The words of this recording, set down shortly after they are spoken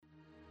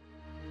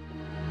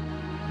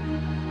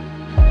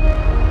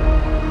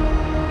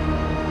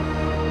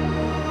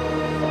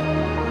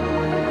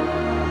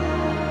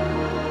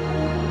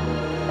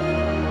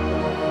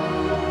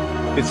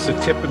It's the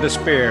tip of the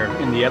spear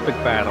in the epic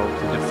battle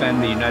to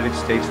defend the United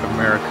States of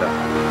America.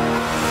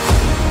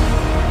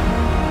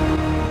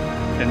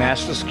 The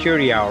National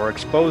Security Hour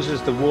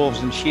exposes the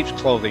wolves in sheep's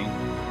clothing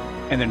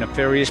and their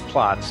nefarious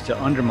plots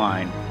to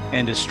undermine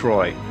and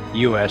destroy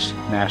U.S.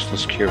 national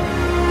security.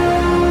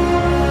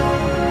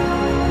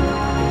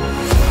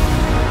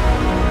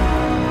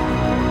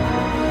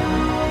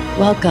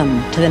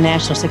 Welcome to the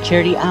National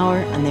Security Hour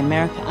on the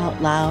America Out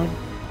Loud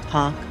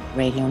Talk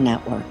Radio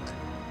Network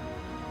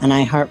on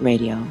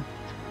iHeartRadio,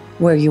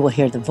 where you will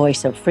hear the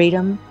voice of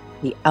freedom,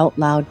 the out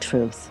loud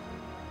truth.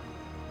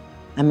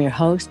 I'm your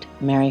host,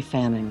 Mary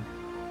Fanning.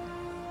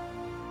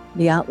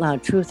 The out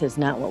loud truth is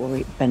not what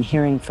we've been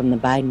hearing from the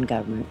Biden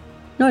government,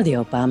 nor the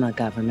Obama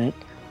government,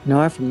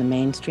 nor from the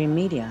mainstream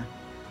media.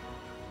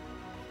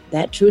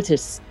 That truth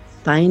is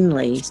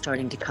finally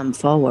starting to come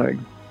forward.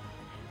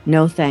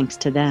 No thanks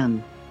to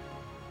them.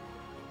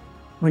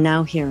 We're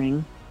now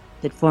hearing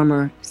that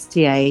former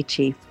CIA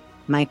chief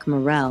Mike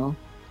Morell,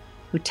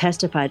 who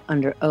testified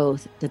under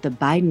oath that the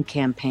Biden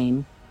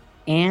campaign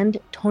and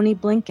Tony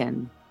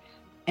Blinken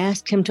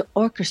asked him to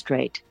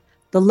orchestrate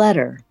the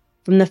letter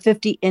from the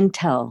 50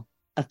 intel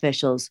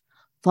officials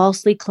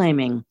falsely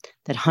claiming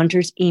that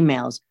Hunter's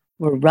emails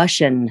were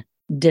Russian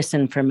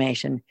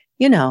disinformation.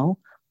 You know,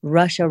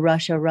 Russia,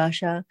 Russia,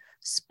 Russia,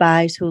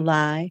 spies who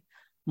lie,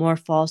 more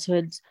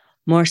falsehoods,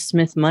 more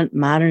Smith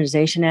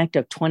Modernization Act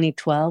of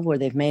 2012, where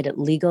they've made it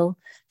legal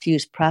to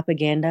use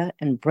propaganda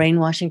and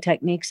brainwashing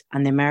techniques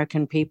on the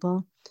American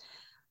people.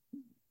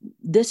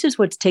 This is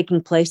what's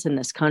taking place in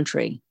this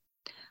country.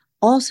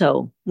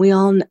 Also, we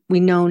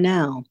know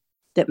now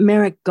that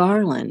Merrick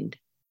Garland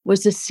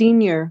was a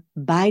senior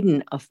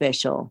Biden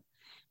official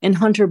in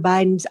Hunter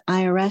Biden's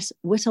IRS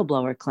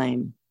whistleblower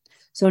claim.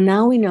 So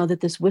now we know that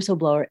this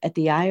whistleblower at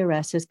the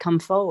IRS has come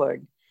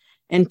forward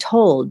and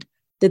told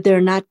that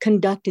they're not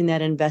conducting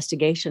that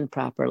investigation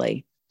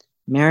properly.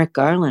 Merrick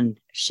Garland,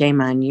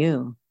 shame on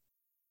you.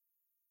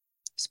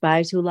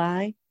 Spies who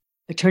lie,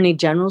 attorney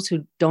generals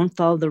who don't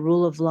follow the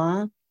rule of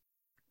law.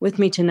 With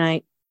me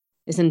tonight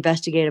is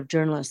investigative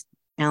journalist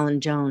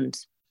Alan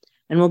Jones,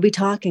 and we'll be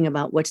talking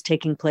about what's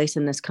taking place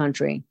in this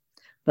country.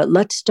 But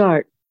let's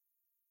start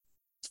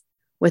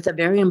with a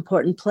very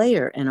important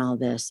player in all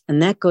this,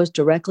 and that goes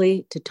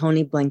directly to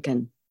Tony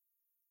Blinken.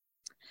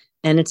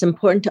 And it's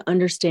important to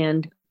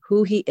understand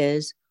who he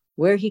is,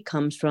 where he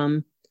comes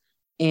from,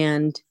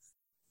 and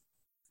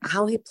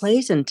how he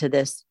plays into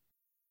this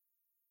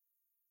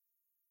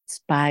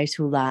spies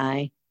who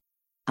lie,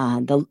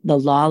 the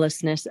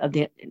lawlessness of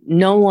the...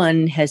 No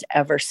one has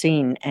ever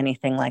seen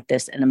anything like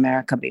this in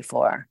America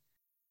before.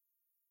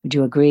 Would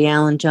you agree,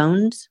 Alan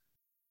Jones?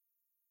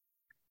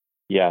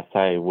 Yes,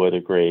 I would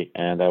agree.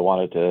 And I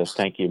wanted to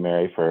thank you,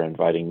 Mary, for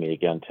inviting me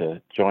again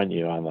to join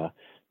you on the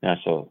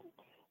National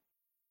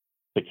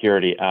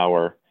Security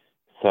Hour.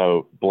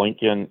 So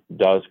Blinken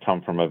does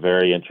come from a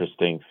very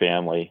interesting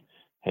family.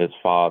 His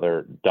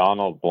father,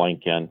 Donald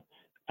Blinken,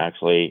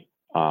 actually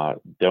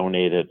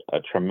donated a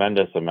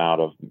tremendous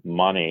amount of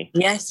money.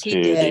 Yes,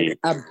 he did.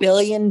 $1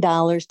 billion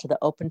to the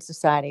Open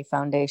Society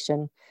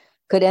Foundation.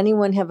 Could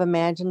anyone have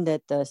imagined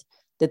that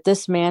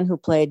this man who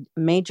played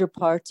major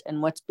parts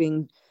in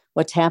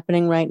what's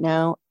happening right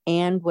now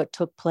and what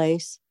took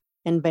place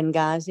in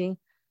Benghazi?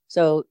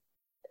 So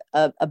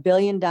 $1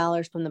 billion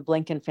from the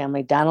Blinken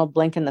family. Donald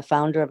Blinken, the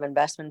founder of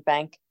investment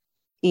bank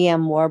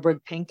E.M.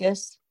 Warburg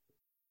Pincus.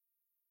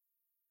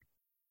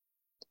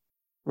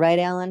 Right,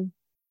 Alan?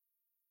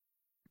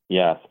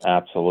 Yes,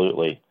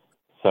 absolutely.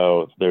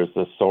 So there's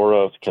the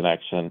Soros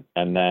connection,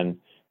 and then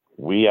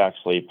we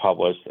actually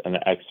published an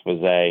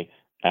expose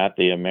at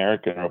the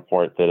American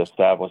Report that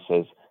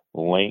establishes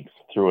links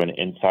through an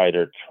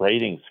insider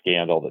trading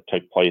scandal that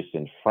took place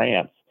in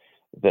France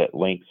that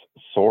links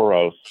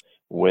Soros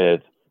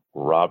with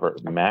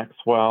Robert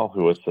Maxwell,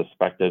 who was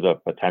suspected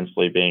of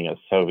potentially being a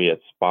Soviet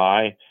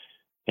spy,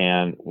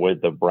 and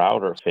with the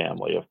Browder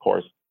family. Of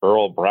course,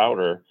 Earl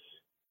Browder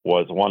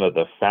was one of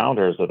the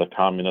founders of the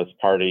Communist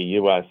Party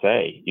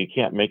USA. You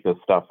can't make this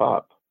stuff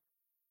up.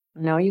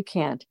 No, you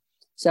can't.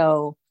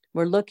 So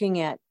we're looking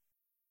at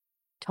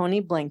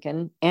Tony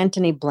Blinken,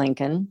 Antony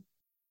Blinken.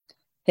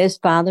 His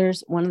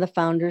father's one of the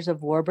founders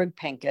of Warburg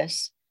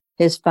Pincus.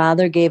 His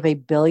father gave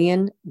 $1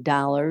 billion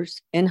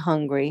in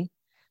Hungary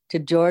to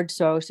George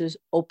Soros's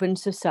Open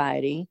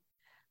Society.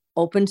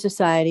 Open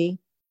Society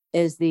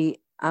is the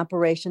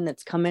operation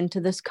that's come into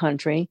this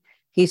country.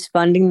 He's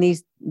funding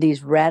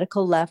these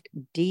radical left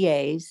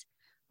DAs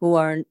who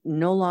are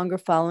no longer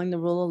following the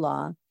rule of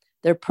law.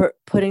 They're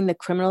putting the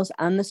criminals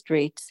on the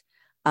streets.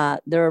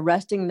 They're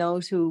arresting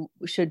those who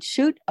should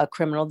shoot a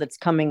criminal that's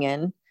coming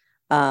in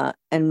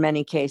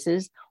many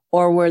cases,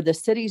 or where the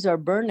cities are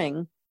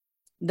burning.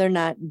 They're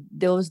not,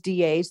 those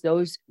DAs,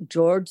 those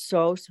George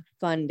Soros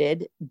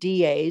funded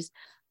DAs.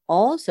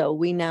 Also,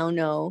 we now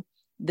know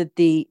that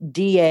the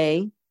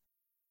DA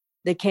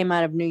that came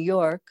out of New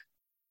York,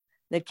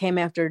 that came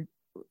after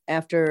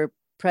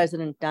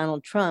President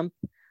Donald Trump,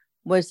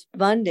 was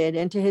funded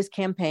into his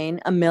campaign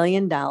 $1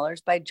 million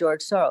by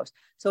George Soros.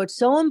 So it's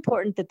so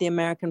important that the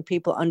American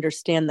people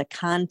understand the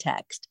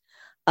context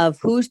of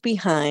who's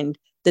behind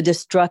the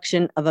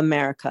destruction of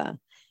America.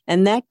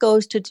 And that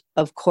goes to,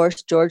 of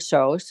course, George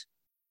Soros,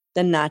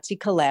 the Nazi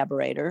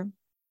collaborator,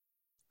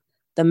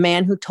 the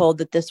man who told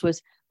that this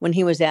was, when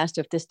he was asked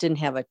if this didn't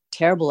have a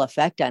terrible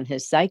effect on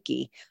his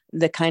psyche,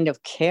 the kind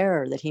of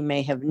care that he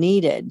may have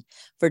needed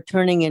for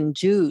turning in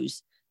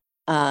Jews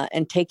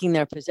and taking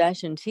their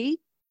possessions, he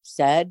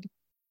said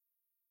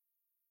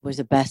was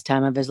the best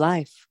time of his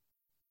life.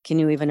 Can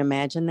you even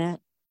imagine that?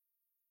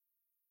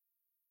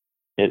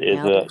 It is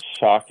a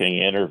shocking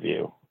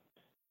interview.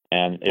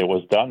 And it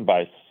was done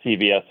by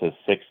CBS's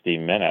 60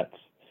 Minutes.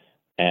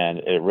 And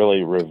it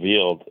really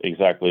revealed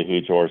exactly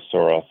who George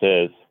Soros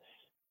is.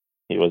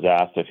 He was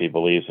asked if he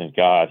believes in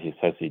God. He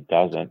says he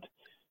doesn't.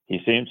 He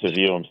seems to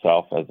view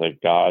himself as a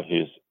God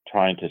who's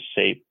trying to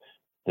shape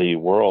the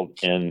world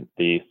in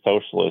the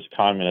socialist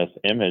communist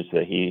image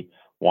that he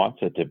wants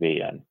it to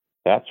be in.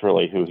 That's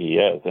really who he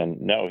is.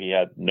 And no, he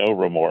had no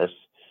remorse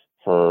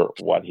for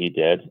what he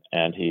did.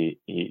 And he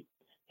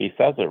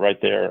says it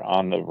right there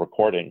on the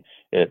recording.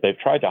 They've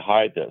tried to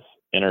hide this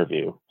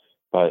interview,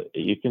 but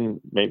you can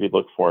maybe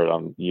look for it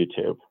on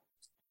YouTube.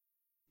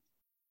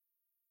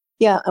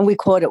 Yeah, and we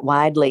quote it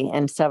widely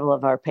in several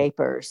of our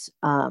papers.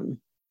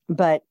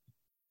 But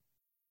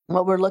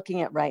what we're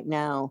looking at right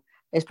now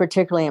is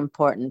particularly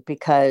important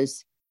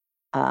because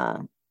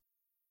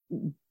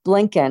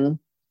Blinken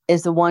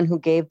is the one who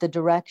gave the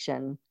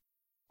direction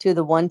to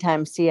the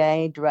one-time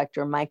CIA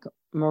director, Mike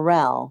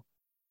Morell,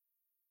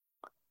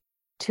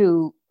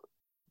 to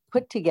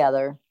put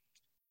together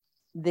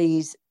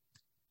these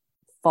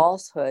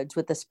falsehoods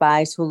with the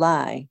spies who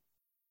lie,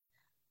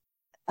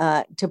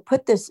 to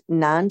put this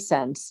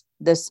nonsense,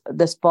 this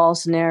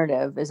false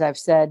narrative, as I've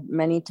said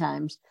many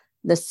times,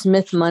 the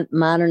Smith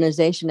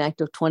Modernization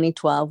Act of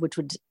 2012, which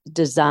was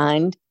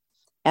designed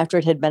after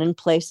it had been in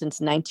place since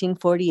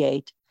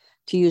 1948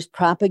 to use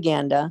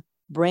propaganda,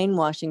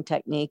 brainwashing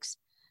techniques,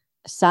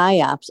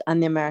 psyops on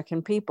the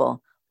American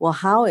people. Well,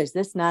 how is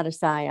this not a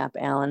psyop,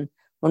 Alan,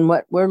 when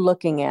what we're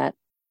looking at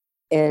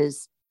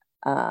is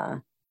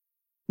the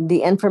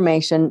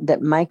information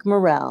that Mike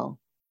Morell,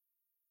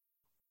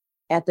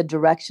 at the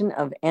direction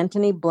of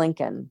Antony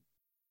Blinken,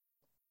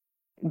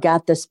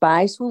 got the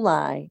spies who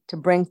lie to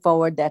bring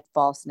forward that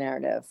false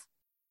narrative?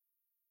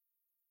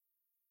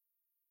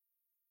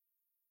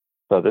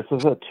 So this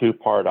is a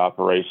two-part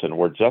operation.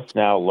 We're just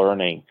now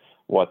learning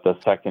what the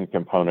second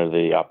component of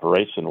the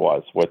operation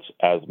was, which,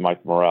 as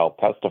Mike Morell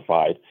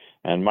testified,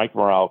 and Mike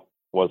Morell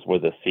was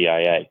with the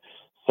CIA.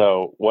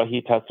 So what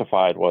he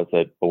testified was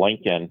that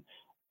Blinken,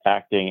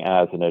 acting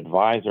as an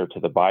advisor to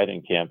the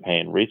Biden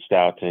campaign, reached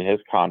out to his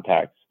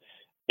contacts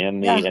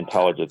in the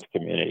intelligence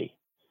community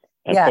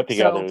and put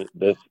together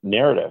this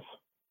narrative.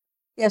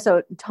 Yeah,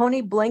 so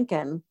Tony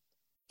Blinken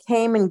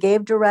came and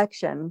gave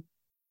direction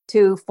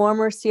to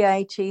former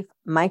CIA chief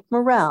Mike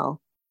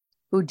Morell,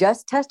 who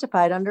just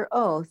testified under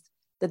oath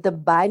that the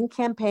Biden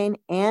campaign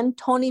and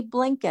Tony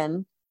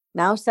Blinken,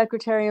 now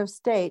Secretary of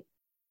State,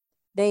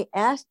 they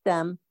asked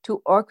them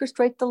to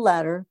orchestrate the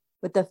letter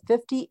with the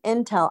 50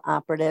 intel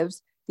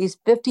operatives, these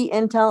 50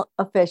 intel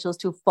officials,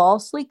 to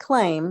falsely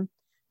claim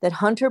that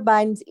Hunter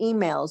Biden's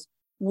emails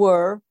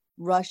were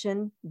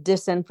Russian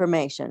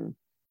disinformation.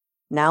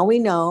 Now we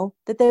know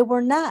that they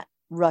were not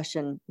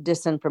Russian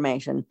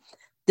disinformation.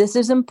 This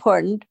is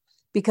important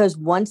because,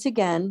 once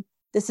again,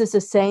 this is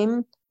the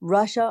same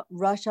Russia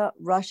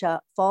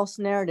false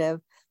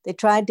narrative. They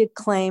tried to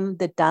claim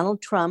that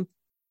Donald Trump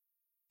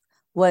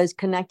was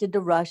connected to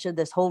Russia,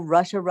 this whole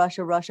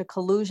Russia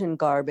collusion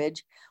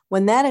garbage,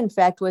 when that, in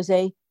fact, was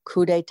a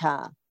coup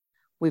d'etat.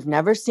 We've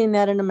never seen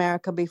that in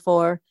America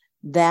before.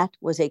 That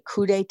was a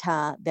coup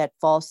d'etat, that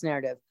false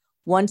narrative.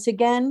 Once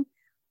again,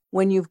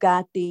 when you've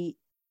got the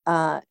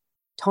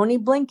Tony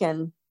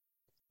Blinken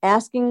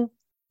asking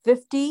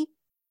 50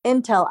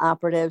 intel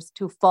operatives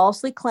to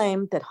falsely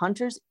claim that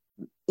Hunter's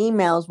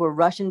emails were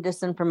Russian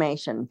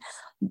disinformation,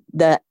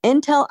 the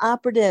intel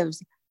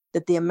operatives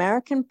that the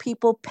American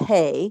people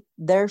pay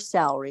their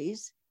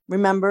salaries,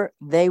 remember,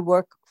 they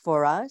work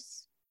for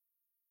us,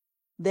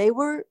 they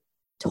were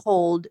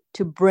told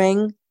to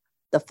bring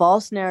the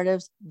false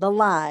narratives, the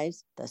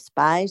lies, the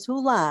spies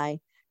who lie,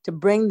 to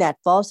bring that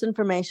false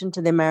information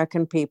to the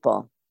American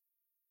people.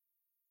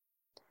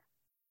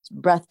 It's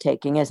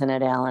breathtaking, isn't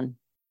it, Alan?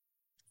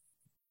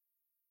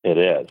 It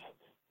is.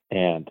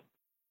 And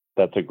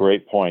that's a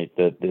great point,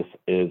 that this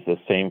is the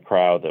same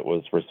crowd that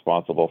was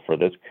responsible for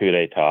this coup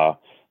d'etat,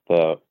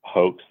 the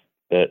hoax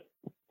that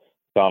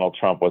Donald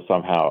Trump was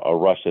somehow a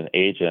Russian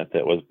agent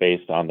that was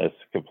based on this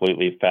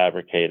completely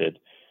fabricated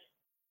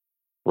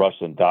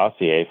Russian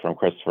dossier from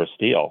Christopher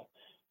Steele.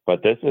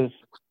 But this is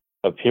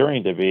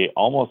appearing to be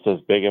almost as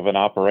big of an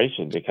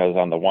operation, because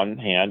on the one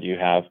hand, you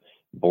have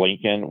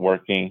Blinken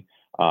working,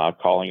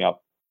 calling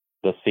up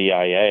the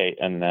CIA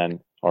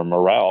or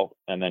Morell,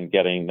 and then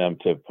getting them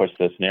to push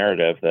this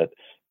narrative that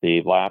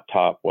the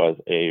laptop was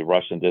a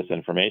Russian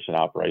disinformation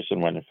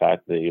operation, when in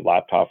fact the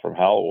laptop from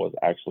hell was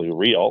actually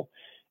real.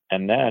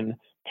 And then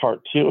part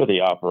two of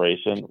the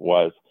operation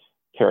was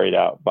carried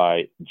out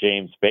by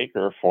James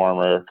Baker,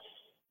 former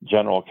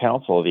general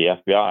counsel of the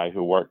FBI,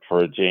 who worked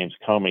for James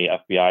Comey,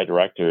 FBI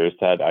director, who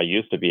said, I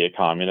used to be a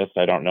communist.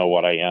 I don't know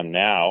what I am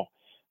now.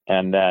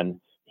 And then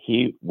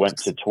he went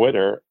to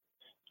Twitter.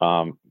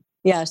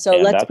 Yeah, so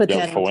let's put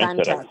that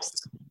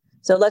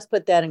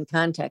in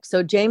context.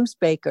 So James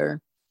Baker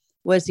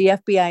was the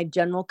FBI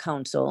general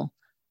counsel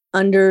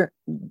under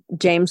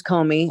James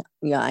Comey.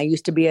 Yeah, I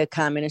used to be a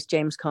communist,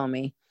 James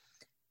Comey.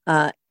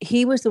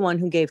 He was the one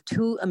who gave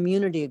 2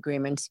 immunity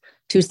agreements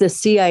to the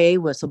CIA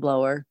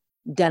whistleblower,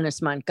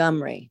 Dennis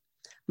Montgomery.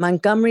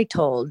 Montgomery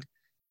told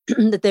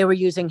that they were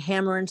using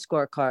Hammer and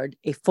Scorecard,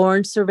 a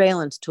foreign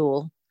surveillance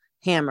tool,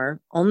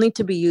 Hammer, only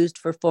to be used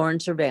for foreign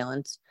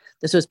surveillance.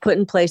 This was put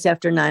in place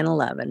after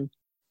 9/11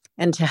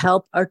 and to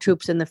help our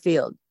troops in the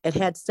field. It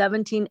had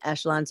 17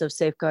 echelons of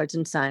safeguards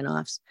and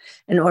sign-offs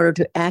in order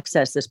to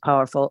access this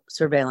powerful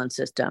surveillance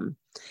system.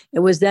 It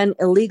was then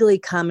illegally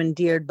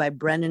commandeered by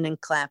Brennan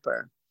and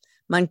Clapper.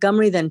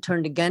 Montgomery then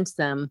turned against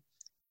them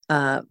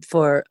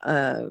for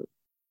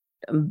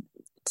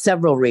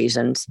several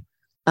reasons.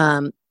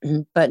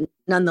 But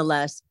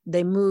nonetheless,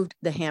 they moved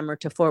the Hammer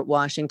to Fort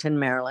Washington,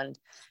 Maryland.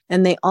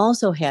 And they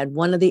also had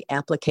one of the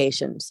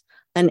applications,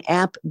 an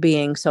app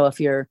being, so if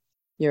your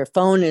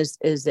phone is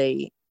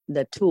the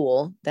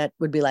tool, that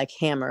would be like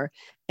Hammer.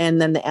 And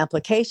then the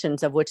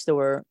applications, of which there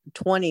were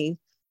 20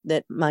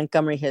 that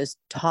Montgomery has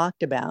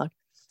talked about,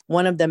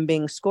 one of them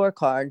being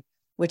Scorecard,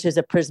 which is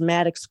a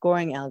prismatic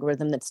scoring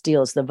algorithm that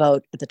steals the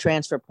vote at the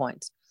transfer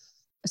points.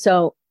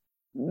 So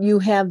you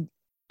have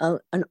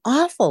an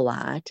awful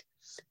lot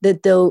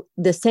that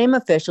the same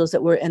officials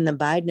that were in the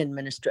Biden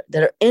administration,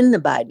 that are in the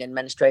Biden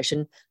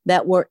administration,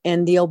 that were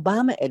in the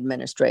Obama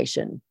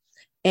administration.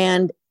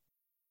 And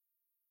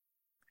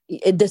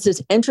this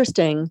is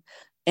interesting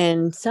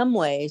in some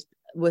ways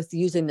with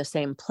using the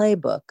same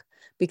playbook,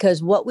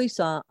 because what we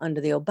saw under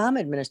the Obama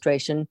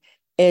administration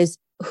is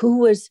who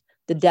was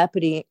the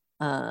deputy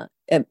and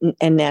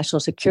national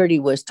security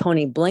was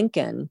Tony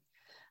Blinken,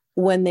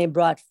 when they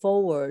brought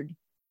forward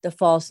the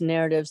false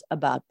narratives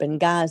about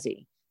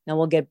Benghazi. Now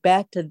we'll get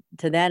back to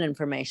that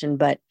information,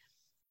 but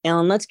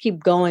Alan, let's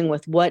keep going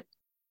with what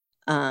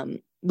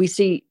we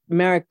see.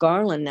 Merrick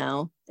Garland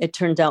now, it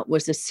turns out,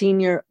 was a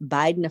senior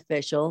Biden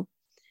official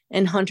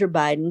in Hunter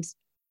Biden's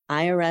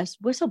IRS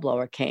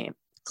whistleblower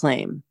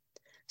claim.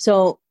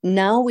 So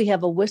now we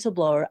have a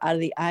whistleblower out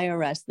of the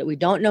IRS that we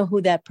don't know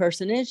who that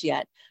person is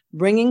yet,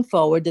 bringing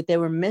forward that they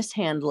were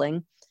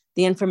mishandling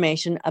the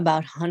information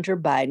about Hunter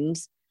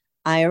Biden's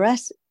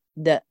IRS,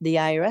 the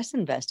IRS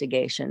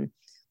investigation.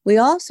 We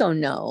also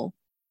know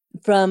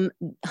from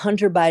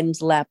Hunter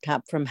Biden's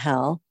laptop from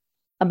hell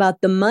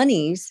about the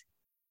monies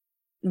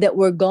that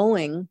were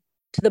going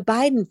to the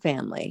Biden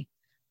family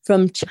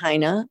from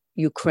China,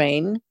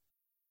 Ukraine,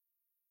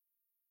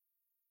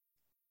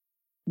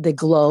 the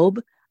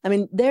globe. I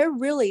mean, they're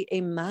really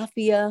a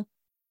mafia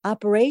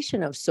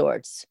operation of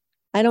sorts.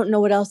 I don't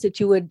know what else that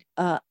you would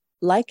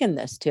liken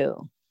this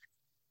to.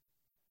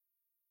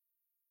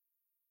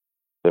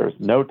 There's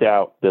no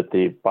doubt that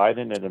the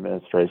Biden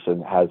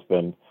administration has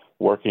been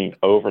working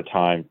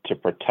overtime to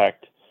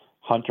protect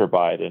Hunter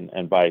Biden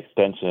and, by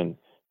extension,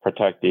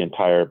 protect the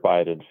entire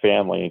Biden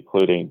family,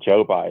 including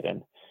Joe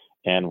Biden.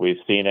 And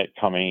we've seen it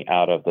coming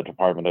out of the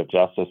Department of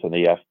Justice and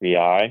the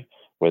FBI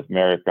with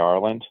Merrick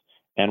Garland.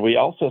 And we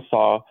also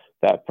saw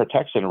that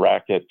protection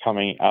racket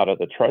coming out of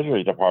the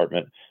Treasury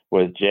Department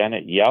with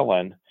Janet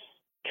Yellen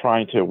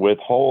trying to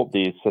withhold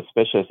these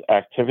suspicious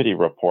activity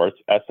reports,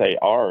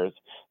 SARs,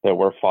 that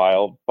were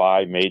filed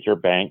by major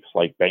banks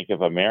like Bank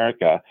of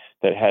America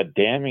that had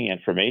damning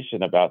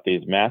information about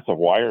these massive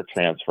wire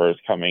transfers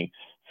coming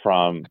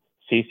from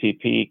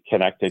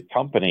CCP-connected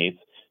companies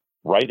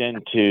right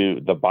into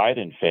the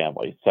Biden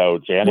family. So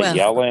Janet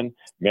Yellen,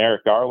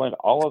 Merrick Garland,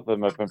 all of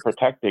them have been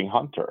protecting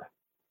Hunter.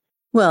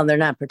 Well, they're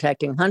not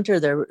protecting Hunter.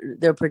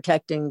 They're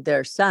protecting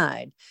their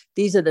side.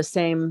 These are the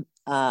same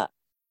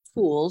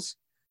tools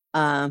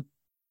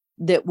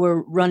that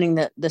were running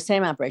the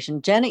same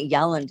operation. Janet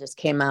Yellen just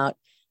came out,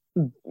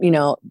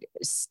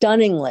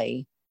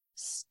 stunningly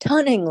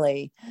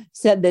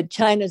said that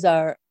China's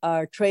our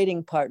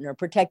trading partner,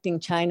 protecting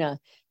China,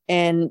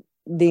 and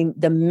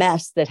the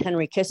mess that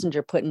Henry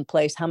Kissinger put in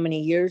place how many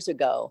years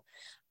ago,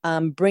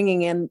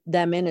 bringing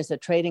them in as a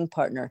trading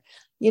partner.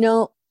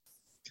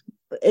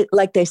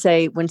 Like they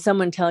say, when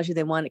someone tells you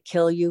they want to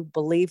kill you,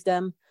 believe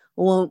them.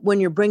 Well, when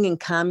you're bringing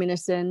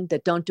communists in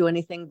that don't do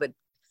anything but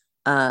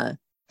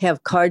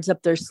have cards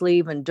up their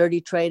sleeve and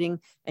dirty trading,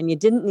 and you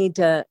didn't need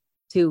to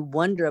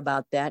wonder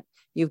about that.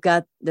 You've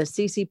got the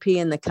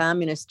CCP and the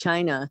communist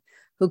China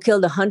who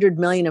killed 100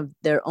 million of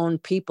their own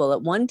people.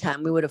 At one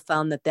time, we would have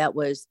found that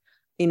was,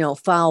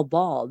 foul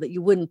ball, that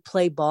you wouldn't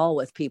play ball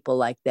with people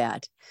like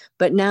that.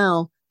 But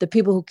now the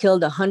people who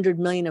killed 100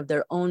 million of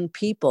their own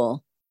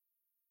people,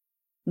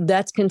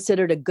 that's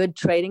considered a good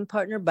trading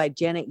partner by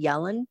Janet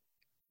Yellen?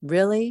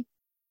 Really?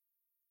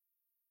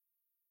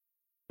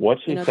 What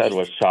she said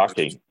was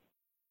shocking.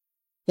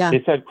 Yeah.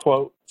 They said,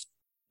 quote,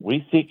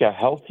 "We seek a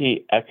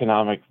healthy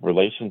economic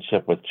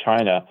relationship with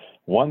China,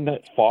 one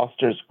that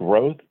fosters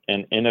growth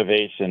and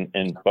innovation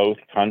in both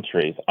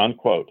countries,"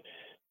 unquote.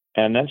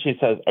 And then she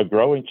says, "A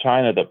growing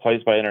China that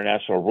plays by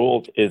international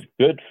rules is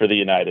good for the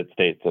United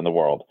States and the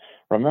world."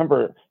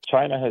 Remember,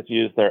 China has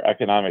used their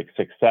economic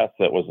success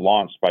that was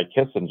launched by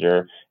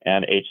Kissinger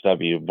and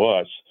H.W.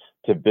 Bush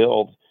to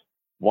build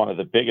one of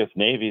the biggest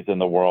navies in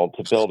the world,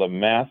 to build a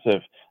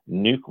massive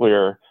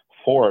nuclear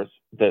force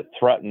that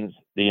threatens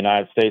the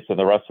United States and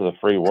the rest of the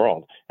free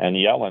world. And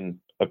Yellen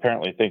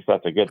apparently thinks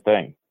that's a good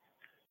thing.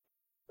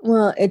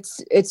 Well,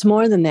 it's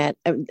more than that.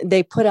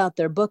 They put out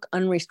their book,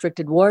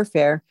 Unrestricted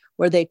Warfare,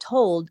 where they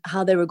told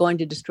how they were going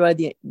to destroy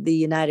the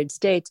United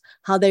States,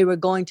 how they were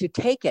going to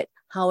take it,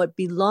 how it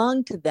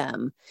belonged to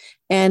them.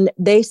 And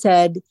they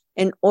said,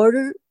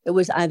 it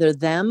was either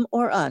them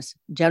or us.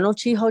 General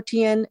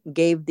Chi-Ho-Tien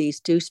gave these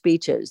two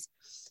speeches.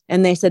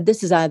 And they said,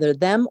 this is either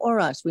them or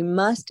us. We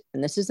must,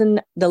 and this is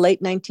in the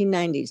late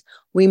 1990s,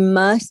 we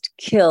must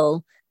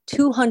kill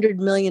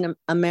 200 million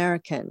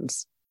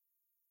Americans.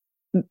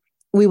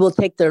 We will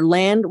take their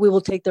land, we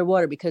will take their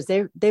water, because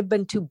they've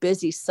been too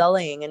busy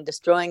sullying and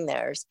destroying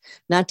theirs,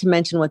 not to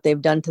mention what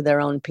they've done to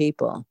their own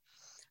people.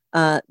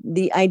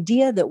 The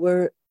idea that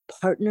we're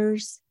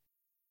partners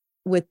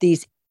with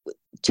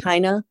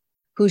China,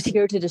 who's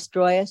here to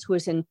destroy us, who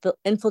has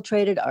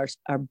infiltrated our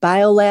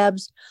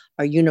biolabs,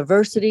 our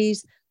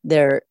universities,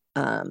 their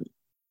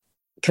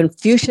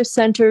Confucius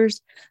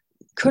centers.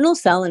 Colonel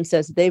Salen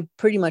says they've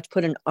pretty much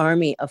put an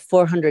army of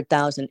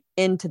 400,000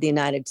 into the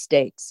United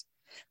States.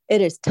 It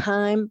is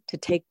time to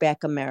take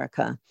back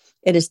America.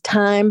 It is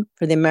time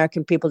for the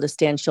American people to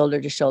stand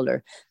shoulder to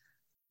shoulder.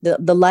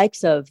 The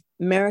likes of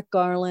Merrick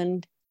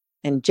Garland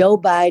and Joe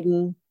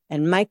Biden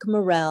and Mike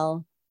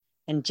Morell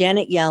and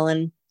Janet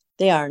Yellen,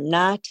 they are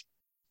not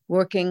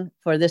working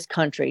for this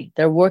country.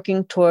 They're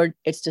working toward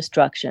its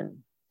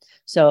destruction.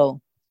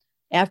 So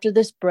after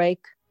this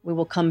break, we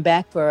will come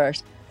back for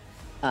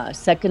our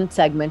second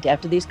segment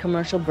after these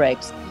commercial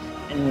breaks,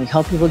 and we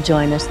hope you will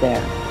join us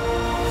there.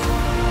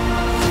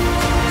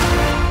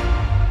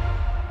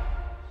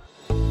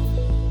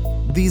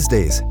 These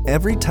days,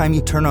 every time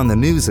you turn on the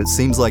news, it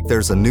seems like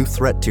there's a new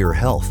threat to your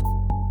health.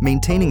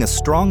 Maintaining a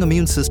strong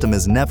immune system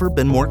has never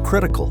been more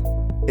critical.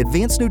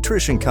 Advanced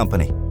nutrition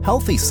company,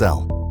 Healthy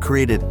Cell,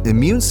 created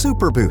Immune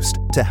Super Boost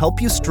to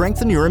help you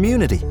strengthen your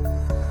immunity.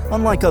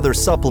 Unlike other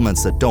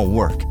supplements that don't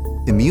work,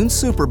 Immune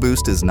Super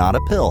Boost is not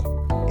a pill.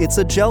 It's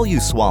a gel you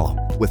swallow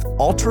with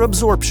ultra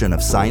absorption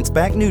of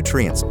science-backed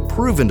nutrients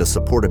proven to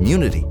support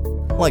immunity,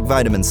 like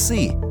vitamin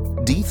C,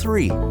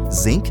 D3,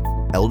 zinc,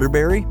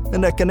 elderberry,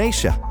 and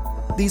echinacea.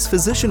 These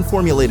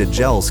physician-formulated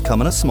gels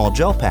come in a small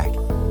gel pack.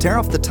 Tear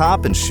off the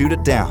top and shoot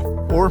it down,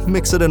 or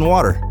mix it in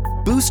water.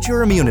 Boost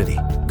your immunity.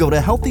 Go to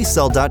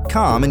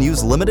healthycell.com and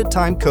use limited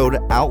time code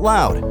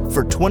OUTLOUD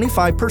for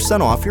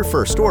 25% off your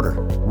first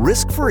order.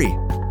 Risk-free.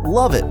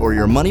 Love it or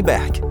your money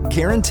back.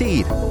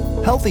 Guaranteed.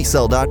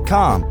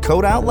 Healthycell.com,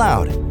 code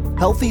OUTLOUD.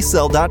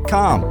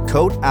 Healthycell.com,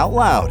 code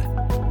OUTLOUD.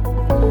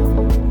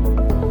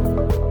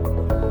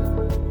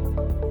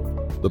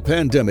 The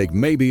pandemic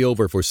may be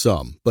over for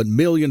some, but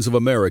millions of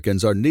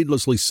Americans are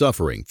needlessly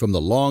suffering from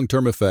the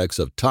long-term effects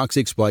of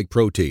toxic spike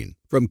protein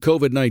from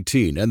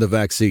COVID-19 and the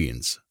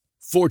vaccines.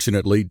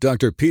 Fortunately,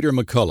 Dr. Peter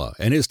McCullough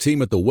and his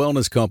team at the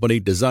Wellness Company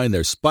designed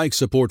their spike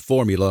support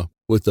formula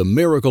with the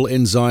miracle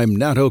enzyme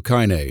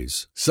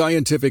nattokinase,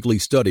 scientifically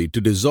studied to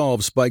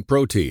dissolve spike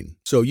protein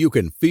so you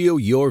can feel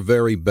your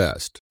very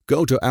best.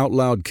 Go to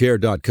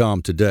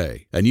OutLoudCare.com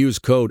today and use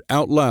code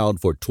OUTLOUD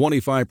for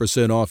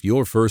 25% off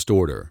your first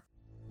order.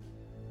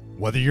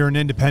 Whether you're an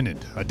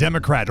independent, a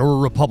Democrat, or a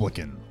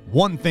Republican,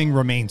 one thing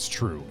remains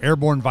true.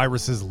 Airborne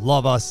viruses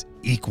love us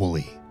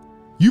equally.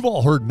 You've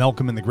all heard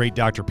Malcolm and the great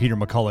Dr. Peter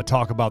McCullough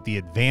talk about the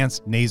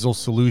advanced nasal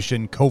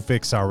solution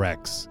Cofix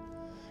RX.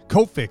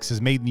 Cofix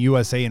is made in the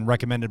USA and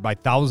recommended by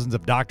thousands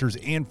of doctors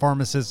and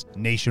pharmacists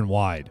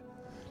nationwide.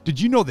 Did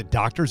you know that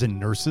doctors and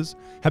nurses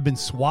have been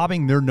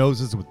swabbing their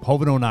noses with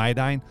povidone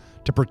iodine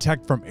to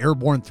protect from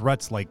airborne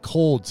threats like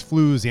colds,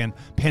 flus, and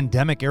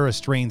pandemic-era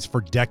strains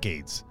for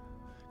decades?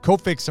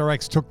 Cofix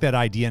RX took that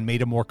idea and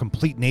made a more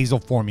complete nasal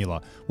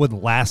formula with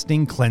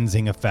lasting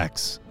cleansing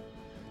effects.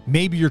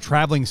 Maybe you're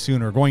traveling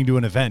soon or going to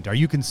an event. Are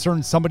you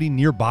concerned somebody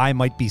nearby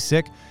might be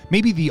sick?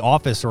 Maybe the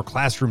office or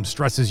classroom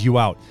stresses you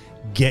out.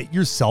 Get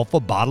yourself a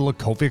bottle of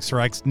Cofix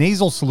RX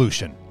nasal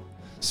solution.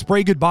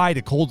 Spray goodbye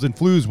to colds and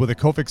flus with a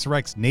Cofix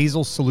RX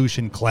nasal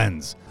solution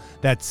cleanse.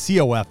 That's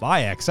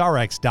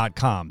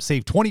COFIXRX.com.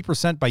 Save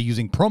 20% by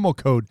using promo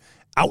code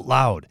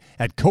OUTLOUD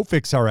at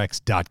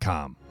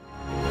COFIXRX.com.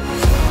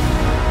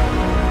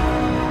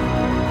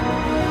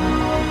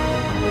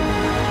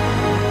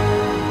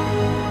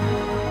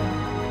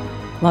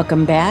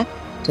 Welcome back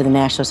to the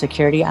National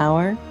Security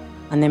Hour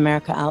on the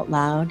America Out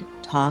Loud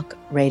Talk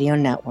Radio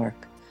Network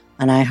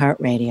on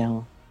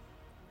iHeartRadio.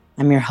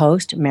 I'm your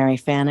host, Mary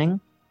Fanning.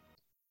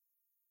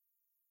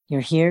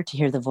 You're here to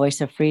hear the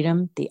voice of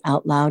freedom, the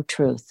out loud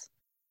truth.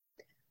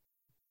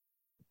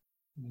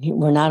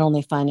 We're not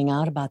only finding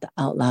out about the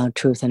out loud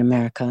truth in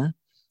America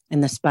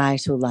and the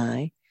spies who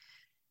lie,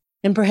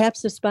 and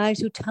perhaps the spies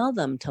who tell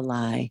them to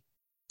lie.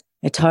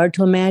 It's hard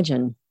to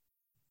imagine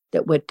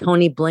that what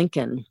Tony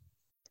Blinken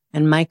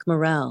and Mike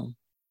Morell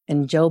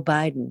and Joe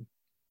Biden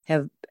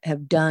have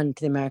done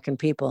to the American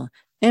people,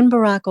 and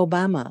Barack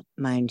Obama,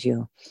 mind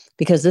you,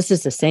 because this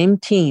is the same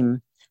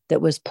team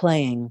that was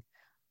playing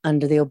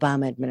under the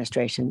Obama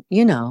administration,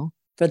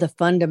 for the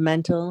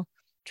fundamental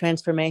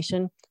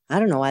transformation. I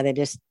don't know why they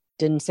just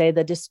didn't say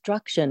the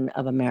destruction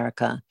of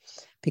America,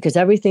 because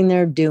everything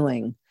they're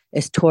doing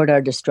is toward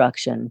our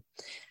destruction.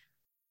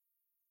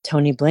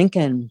 Tony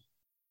Blinken,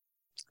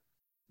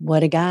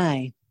 what a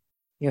guy.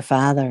 Your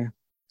father,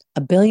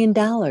 $1 billion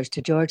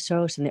to George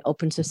Soros and the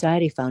Open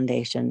Society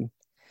Foundation.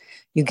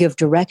 You give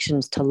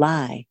directions to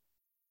lie,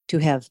 to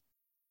have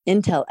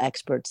intel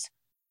experts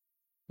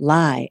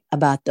lie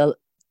about the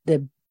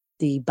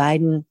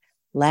Biden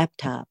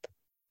laptop,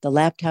 the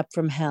laptop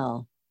from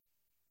hell.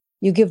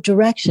 You give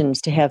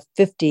directions to have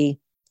 50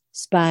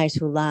 spies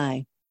who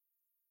lie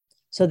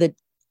so that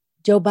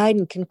Joe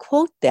Biden can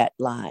quote that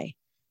lie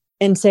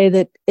and say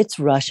that it's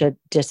Russia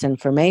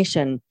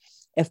disinformation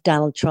if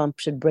Donald Trump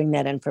should bring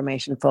that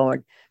information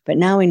forward. But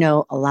now we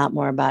know a lot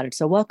more about it.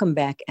 So welcome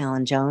back,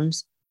 Alan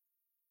Jones.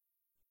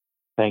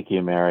 Thank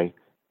you, Mary.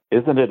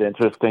 Isn't it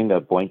interesting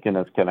that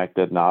Blinken is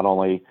connected not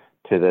only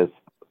to this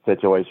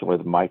situation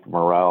with Mike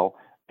Morell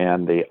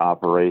and the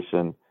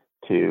operation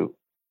to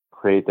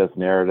create this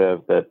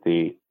narrative that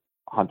the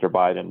Hunter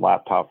Biden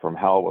laptop from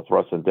hell was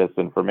Russian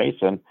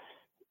disinformation,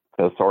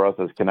 because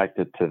Soros is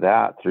connected to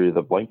that through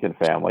the Blinken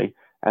family.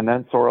 And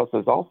then Soros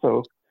is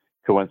also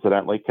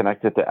coincidentally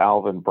connected to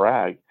Alvin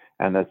Bragg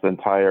and this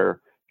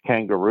entire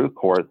kangaroo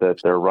court that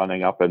they're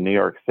running up in New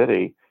York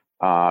City,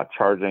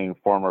 charging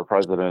former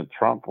President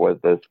Trump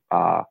with this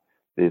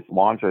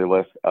laundry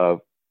list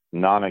of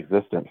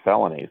non-existent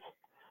felonies.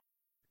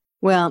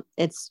 Well,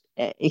 it's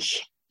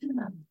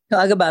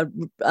talk about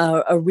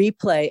a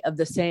replay of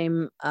the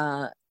same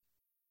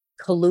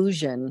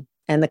collusion,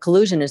 and the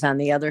collusion is on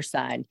the other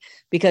side,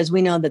 because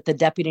we know that the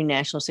Deputy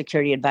National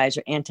Security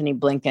Advisor, Antony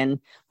Blinken,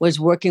 was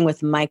working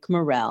with Mike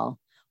Morell,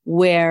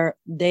 where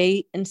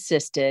they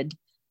insisted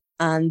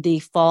on the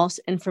false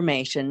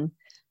information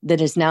that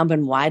has now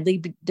been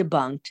widely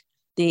debunked,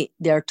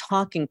 their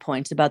talking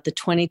points about the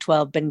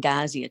 2012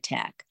 Benghazi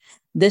attack.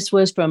 This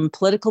was from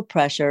political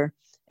pressure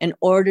in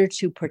order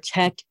to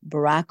protect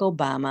Barack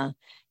Obama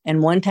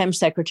and one-time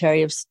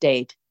Secretary of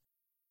State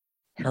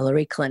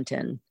Hillary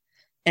Clinton.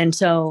 And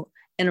so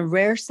in a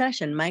rare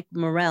session, Mike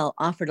Morell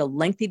offered a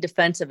lengthy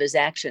defense of his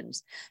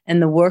actions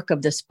and the work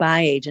of the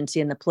spy agency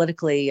in the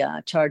politically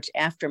charged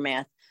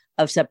aftermath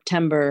of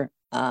September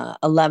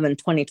 11,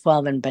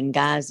 2012 in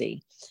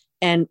Benghazi.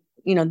 And,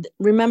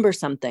 remember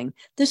something.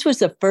 This was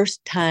the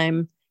first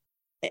time,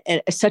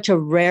 such a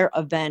rare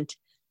event,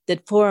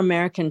 that 4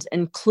 Americans,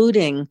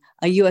 including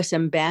a U.S.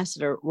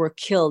 ambassador, were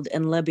killed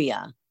in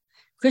Libya.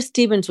 Chris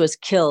Stevens was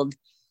killed.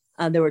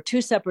 There were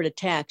 2 separate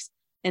attacks.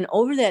 And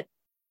over that,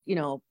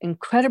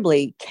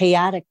 incredibly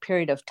chaotic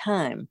period of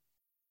time,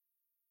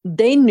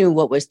 they knew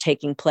what was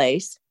taking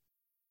place.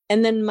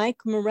 And then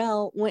Mike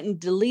Morell went and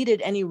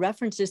deleted any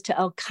references to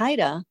Al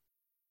Qaeda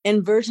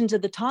and versions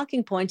of the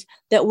talking points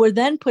that were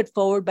then put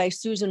forward by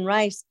Susan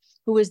Rice,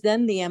 who was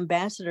then the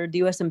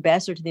U.S.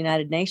 ambassador to the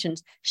United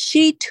Nations.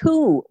 She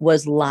too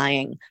was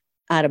lying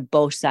out of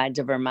both sides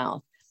of her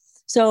mouth.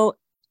 So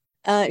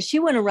she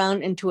went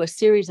around into a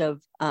series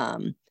of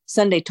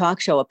Sunday talk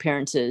show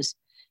appearances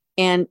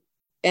and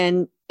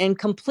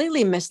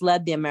completely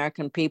misled the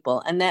American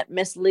people. And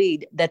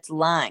that's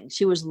lying.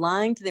 She was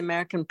lying to the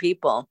American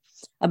people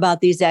about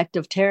these acts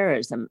of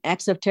terrorism,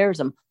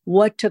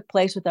 what took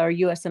place with our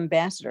U.S.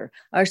 ambassador,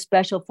 our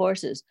special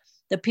forces,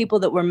 the people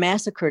that were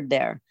massacred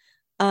there.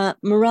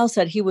 Morell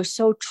said he was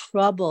so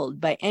troubled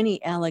by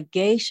any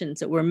allegations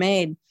that were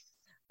made,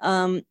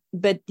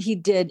 but he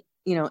did,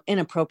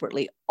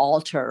 inappropriately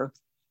alter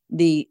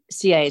the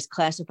CIA's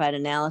classified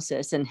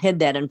analysis and hid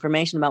that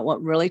information about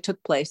what really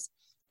took place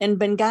in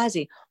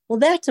Benghazi. Well,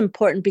 that's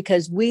important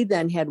because we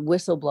then had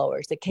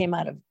whistleblowers that came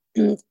out of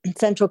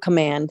Central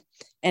Command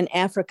and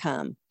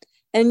AFRICOM.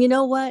 And you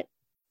know what?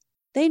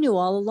 They knew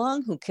all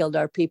along who killed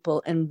our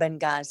people in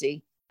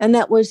Benghazi, and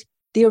that was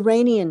the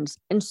Iranians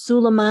and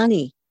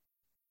Soleimani.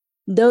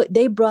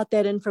 They brought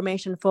that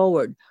information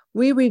forward.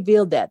 We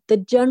revealed that. The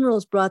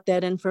generals brought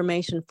that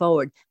information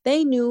forward.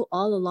 They knew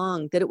all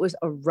along that it was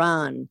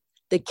Iran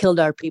that killed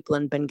our people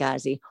in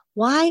Benghazi.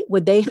 Why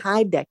would they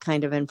hide that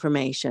kind of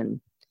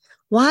information?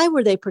 Why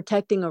were they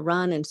protecting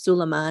Iran and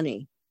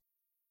Soleimani?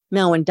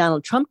 Now, when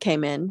Donald Trump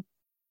came in,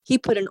 he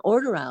put an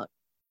order out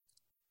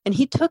and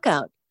he took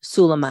out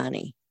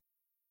Soleimani.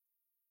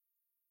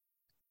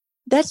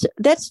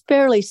 That's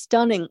fairly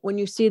stunning when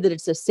you see that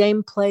it's the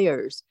same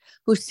players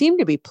who seem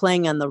to be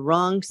playing on the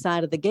wrong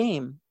side of the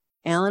game.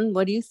 Alan,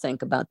 what do you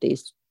think about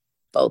these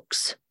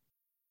folks?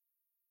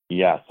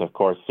 Yes, of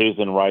course.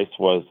 Susan Rice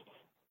was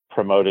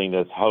promoting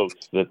this hoax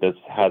that this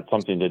had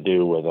something to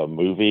do with a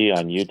movie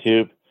on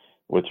YouTube,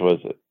 which was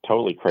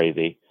totally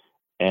crazy.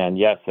 And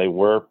yes, they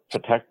were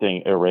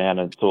protecting Iran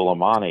and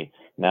Soleimani.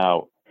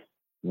 Now,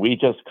 we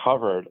just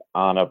covered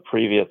on a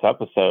previous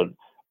episode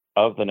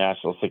of the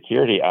National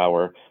Security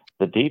Hour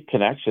the deep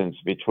connections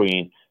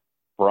between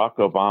Barack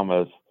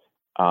Obama's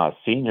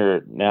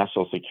senior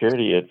national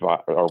security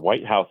or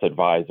White House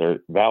advisor,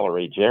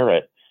 Valerie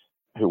Jarrett,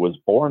 who was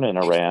born in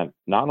Iran,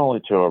 not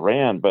only to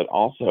Iran, but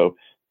also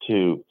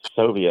to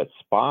Soviet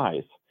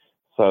spies.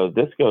 So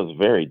this goes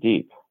very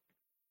deep.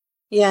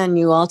 Yeah, and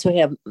you also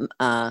have,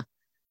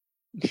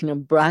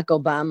 Barack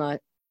Obama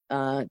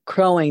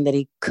crowing that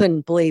he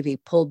couldn't believe he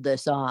pulled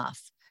this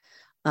off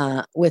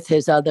with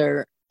his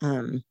other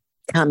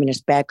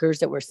communist backers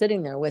that were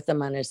sitting there with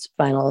him on his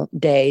final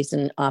days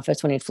in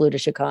office when he flew to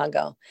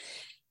Chicago.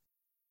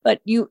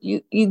 But you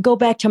go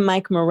back to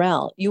Mike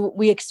Morell.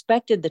 We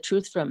expected the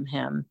truth from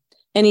him,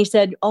 and he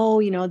said,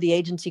 "Oh, the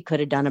agency could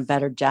have done a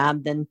better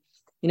job than,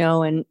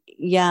 and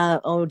yeah,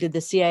 did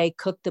the CIA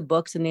cook the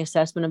books in the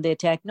assessment of the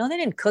attack?" No, they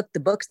didn't cook the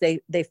books.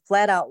 They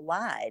flat out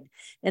lied.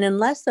 And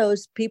unless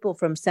those people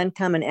from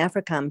CENTCOM and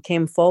AFRICOM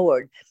came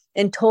forward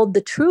and told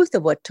the truth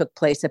of what took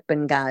place at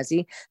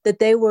Benghazi, that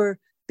they were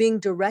being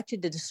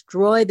directed to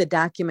destroy the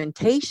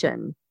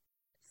documentation,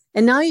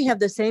 and now you have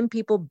the same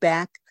people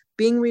back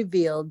being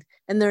revealed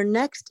in their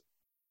next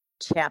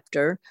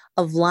chapter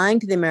of lying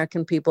to the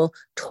American people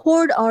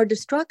toward our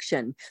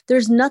destruction.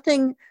 There's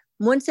nothing,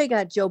 once they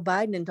got Joe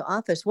Biden into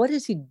office, what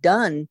has he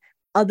done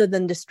other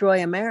than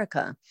destroy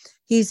America?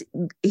 He's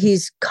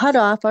cut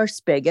off our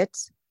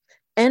spigots.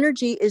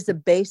 Energy is the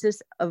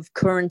basis of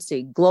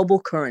currency,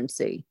 global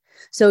currency.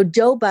 So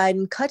Joe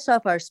Biden cuts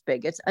off our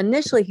spigots.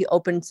 Initially, he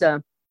opens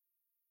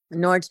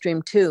Nord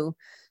Stream 2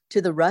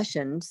 to the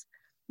Russians.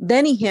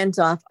 Then he hands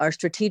off our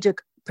strategic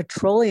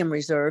petroleum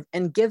reserve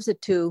and gives it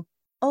to,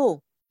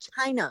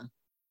 China.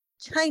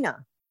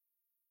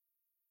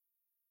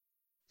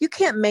 You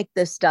can't make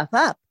this stuff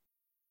up.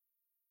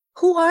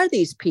 Who are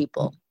these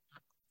people?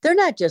 They're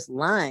not just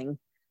lying.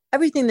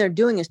 Everything they're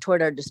doing is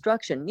toward our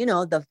destruction.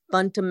 The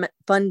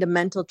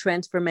fundamental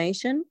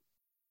transformation.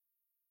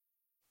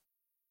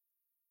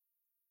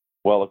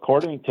 Well,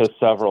 according to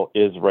several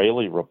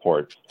Israeli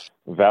reports,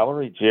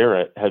 Valerie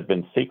Jarrett had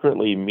been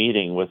secretly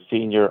meeting with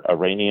senior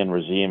Iranian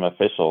regime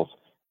officials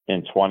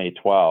in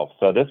 2012.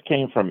 So this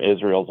came from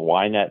Israel's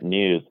Ynet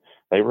News.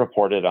 They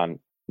reported on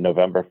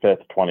November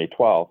 5th,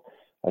 2012.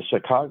 A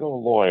Chicago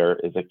lawyer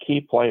is a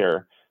key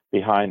player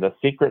behind the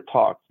secret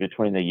talks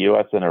between the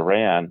U.S. and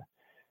Iran,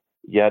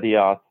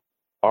 Yediot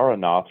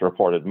Aronoth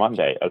reported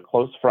Monday. A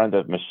close friend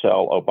of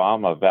Michelle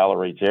Obama,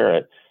 Valerie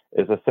Jarrett,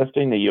 is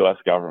assisting the U.S.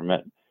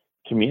 government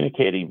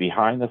communicating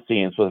behind the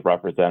scenes with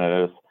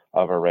representatives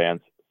of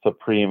Iran's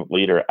supreme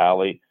leader,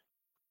 Ali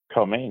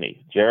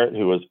Khamenei. Jarrett,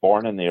 who was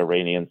born in the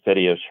Iranian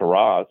city of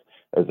Shiraz,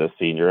 is a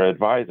senior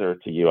advisor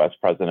to U.S.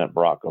 President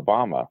Barack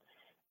Obama.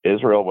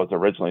 Israel was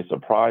originally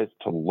surprised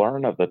to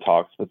learn of the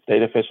talks, but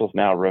state officials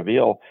now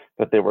reveal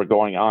that they were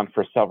going on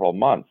for several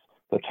months.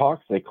 The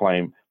talks, they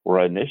claim,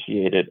 were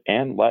initiated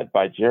and led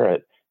by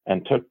Jarrett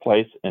and took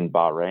place in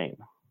Bahrain.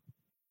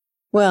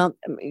 Well,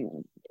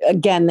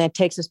 again, that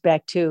takes us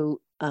back to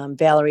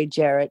Valerie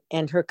Jarrett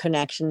and her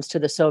connections to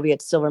the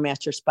Soviet Silver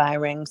Master spy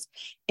rings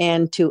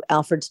and to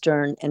Alfred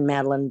Stern and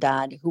Madeline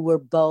Dodd, who were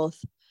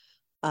both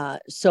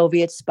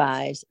Soviet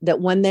spies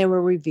that when they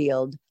were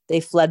revealed, they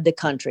fled the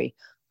country.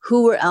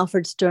 Who were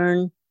Alfred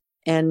Stern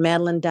and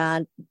Madeline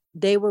Dodd?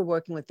 They were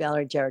working with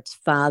Valerie Jarrett's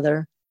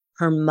father,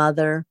 her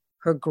mother,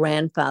 her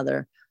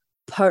grandfather,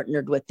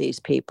 partnered with these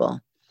people.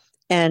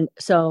 And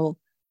so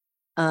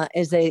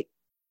as they,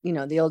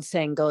 the old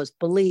saying goes,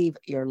 believe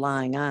your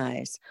lying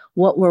eyes.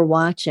 What we're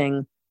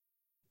watching,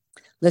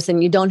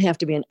 listen, you don't have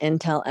to be an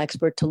intel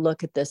expert to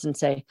look at this and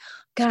say,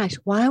 gosh,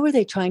 why were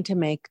they trying to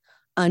make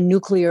a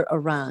nuclear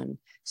Iran?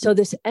 So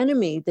this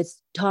enemy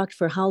that's talked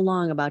for how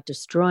long about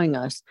destroying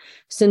us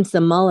since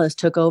the mullahs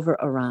took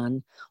over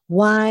Iran,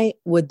 why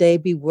would they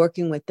be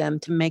working with them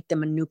to make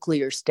them a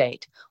nuclear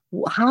state?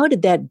 How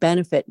did that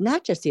benefit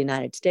not just the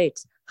United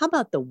States? How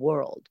about the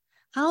world?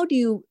 How do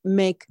you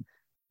make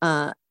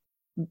the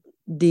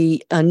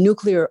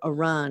nuclear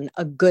Iran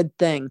a good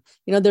thing?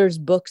 There's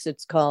books.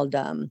 It's called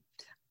the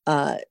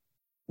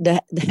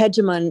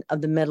Hegemon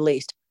of the Middle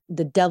East,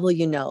 The Devil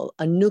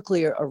a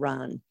Nuclear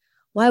Iran.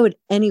 Why would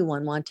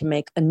anyone want to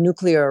make a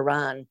nuclear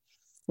Iran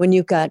when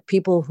you've got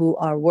people who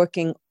are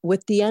working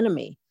with the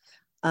enemy?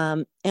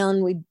 And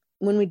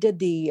when we did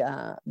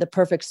the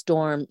Perfect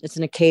Storm, it's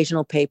an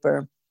occasional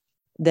paper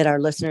that our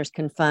listeners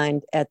can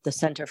find at the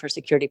Center for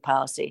Security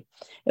Policy.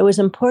 It was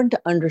important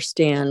to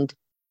understand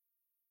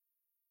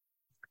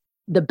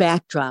the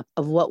backdrop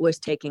of what was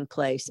taking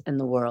place in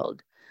the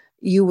world.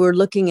 You were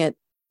looking at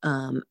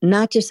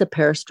not just the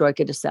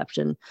perestroika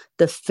deception,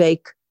 the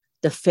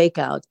fake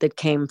out that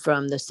came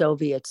from the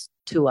Soviets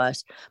to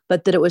us,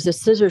 but that it was a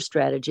scissor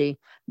strategy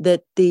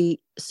that the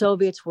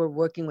Soviets were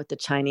working with the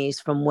Chinese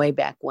from way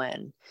back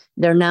when.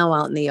 They're now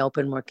out in the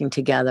open working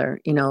together,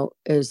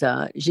 as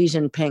Xi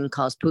Jinping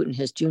calls Putin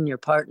his junior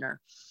partner.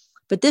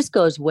 But this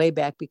goes way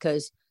back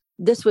because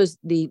this was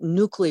the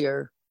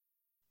nuclear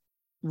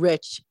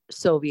rich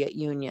Soviet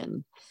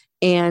Union.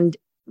 And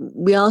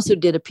we also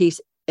did a piece,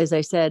 as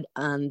I said,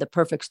 on the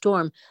perfect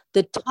storm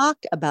that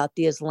talked about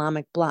the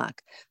Islamic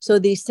bloc. So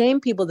these same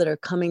people that are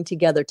coming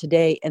together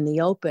today in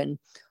the open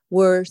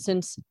were,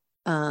 since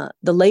the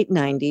late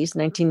 90s,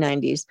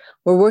 1990s,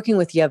 were working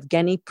with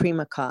Yevgeny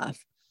Primakov.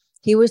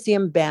 He was the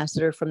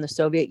ambassador from the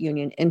Soviet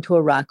Union into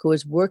Iraq who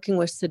was working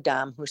with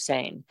Saddam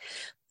Hussein.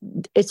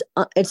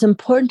 It's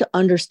important to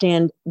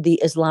understand the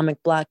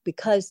Islamic bloc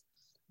because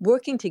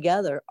working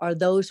together are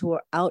those who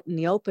are out in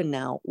the open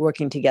now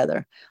working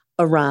together.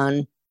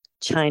 Iran,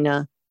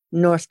 China,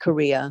 North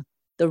Korea,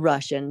 the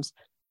Russians.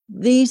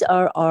 These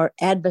are our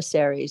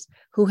adversaries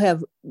who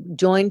have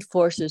joined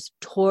forces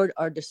toward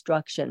our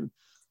destruction.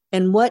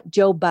 And what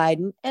Joe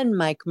Biden and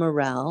Mike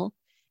Morell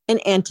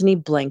and Antony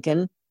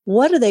Blinken,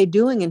 what are they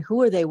doing and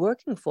who are they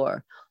working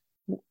for?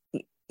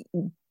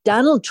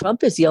 Donald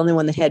Trump is the only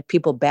one that had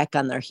people back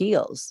on their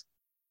heels.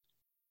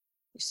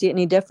 You see it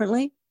any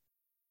differently?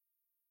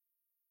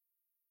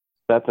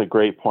 That's a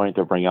great point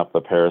to bring up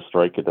the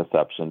perestroika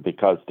deception,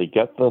 because to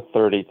get the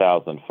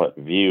 30,000-foot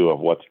view of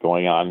what's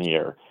going on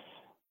here,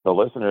 the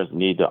listeners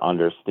need to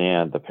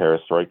understand the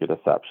perestroika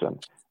deception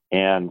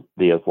and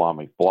the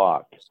Islamic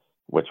bloc,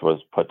 which was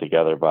put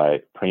together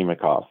by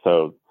Primakov.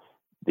 So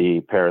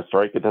the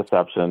perestroika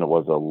deception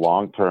was a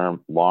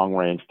long-term,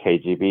 long-range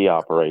KGB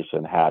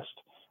operation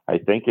hatched. I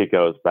think it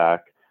goes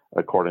back,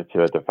 according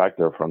to a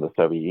defector from the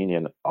Soviet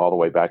Union, all the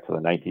way back to the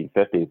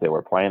 1950s. They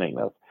were planning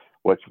this,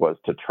 which was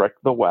to trick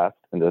the West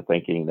into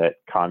thinking that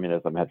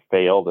communism had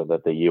failed and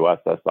that the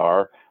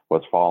USSR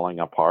was falling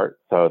apart.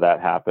 So that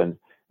happened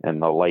in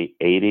the late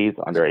 80s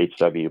under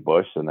H.W.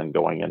 Bush and then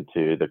going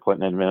into the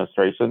Clinton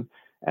administration.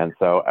 And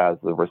so as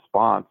the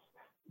response,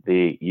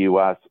 the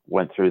U.S.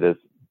 went through this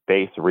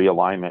base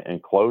realignment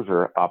and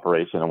closure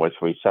operation in which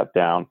we shut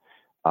down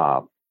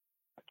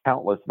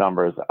countless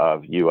numbers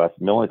of U.S.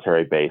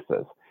 military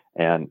bases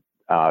and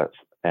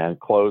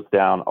closed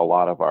down a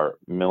lot of our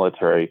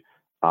military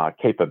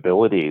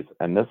capabilities.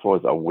 And this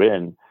was a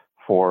win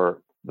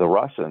for the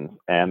Russians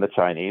and the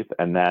Chinese.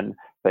 And then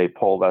they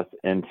pulled us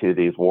into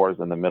these wars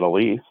in the Middle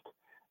East,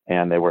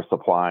 and they were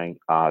supplying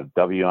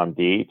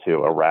WMD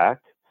to Iraq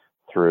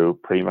through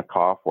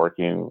Primakov,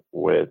 working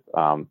with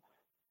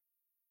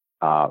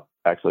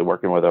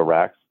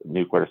Iraq's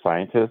nuclear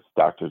scientist,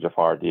 Dr.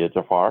 Jafar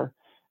Dia-Jafar.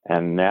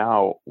 And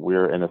now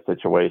we're in a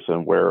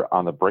situation where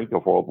on the brink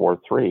of World War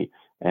III,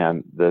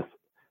 and this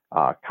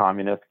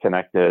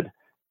communist-connected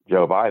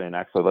Joe Biden,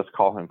 actually, let's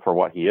call him for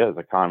what he is,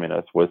 a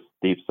communist with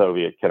deep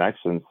Soviet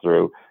connections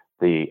through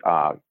the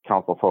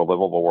Council for a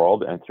Livable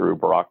World and through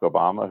Barack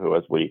Obama, who,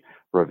 as we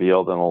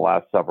revealed in the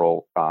last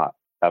several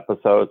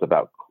episodes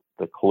about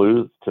the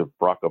clues to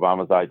Barack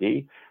Obama's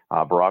ID,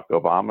 Barack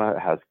Obama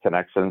has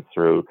connections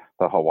through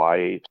the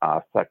Hawaii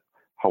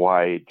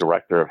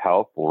Director of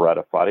Health,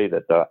 Loretta Fuddy,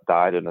 that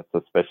died in a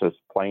suspicious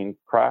plane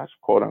crash,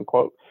 quote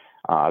unquote,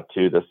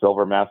 to the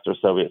Silver Master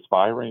Soviet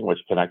spy ring, which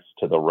connects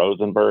to the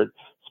Rosenberg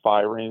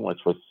spy ring,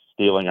 which was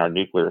stealing our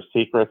nuclear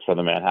secrets for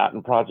the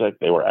Manhattan Project.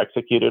 They were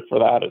executed for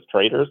that as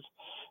traitors.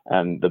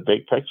 And the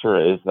big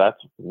picture is that's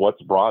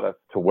what's brought us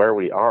to where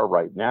we are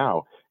right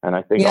now. And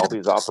I think all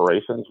these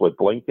operations with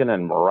Blinken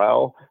and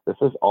Morell, this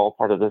is all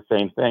part of the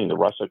same thing. The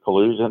Russia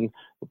collusion,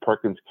 the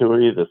Perkins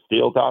Coie, the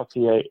Steele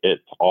dossier,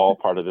 it's all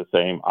part of the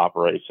same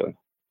operation.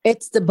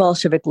 It's the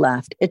Bolshevik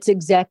left. It's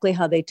exactly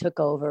how they took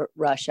over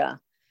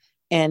Russia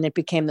and it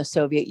became the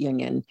Soviet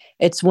Union.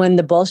 It's when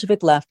the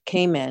Bolshevik left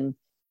came in,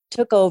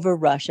 took over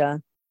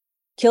Russia,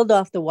 killed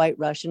off the white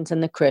Russians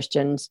and the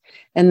Christians,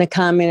 and the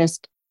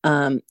communists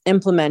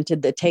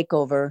implemented the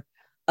takeover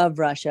of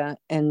Russia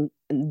and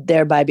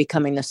thereby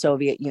becoming the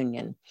Soviet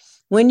Union.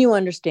 When you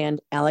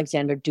understand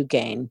Alexander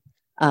Dugin,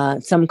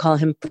 some call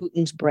him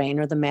Putin's brain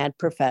or the mad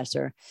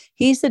professor,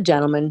 he's the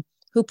gentleman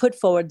who put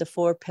forward the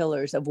 4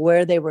 pillars of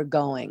where they were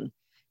going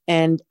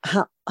and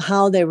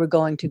how they were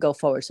going to go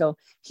forward. So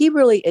he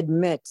really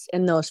admits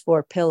in those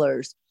 4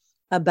 pillars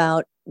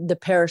about the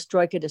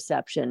perestroika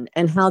deception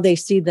and how they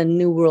see the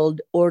new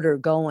world order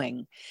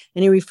going.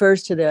 And he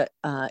refers to the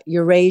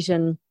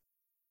Eurasian.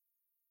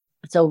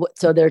 So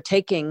they're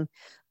taking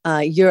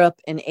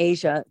Europe and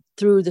Asia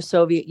through the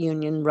Soviet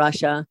Union,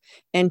 Russia,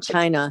 and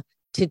China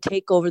to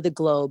take over the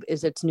globe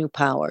as its new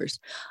powers.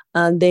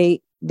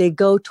 They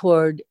go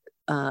toward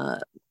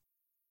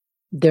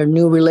their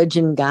new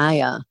religion,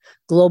 Gaia,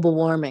 global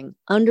warming.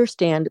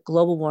 Understand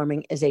global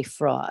warming is a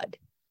fraud.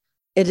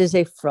 It is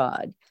a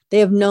fraud. They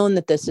have known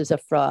that this is a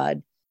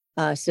fraud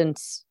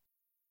since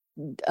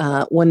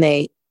when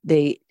they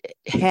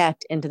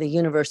hacked into the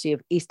University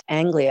of East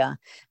Anglia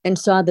and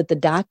saw that the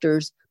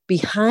doctors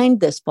behind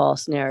this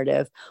false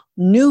narrative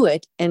knew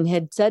it and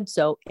had said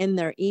so in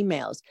their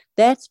emails.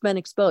 That's been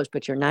exposed,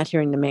 but you're not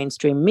hearing the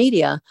mainstream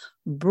media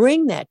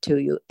bring that to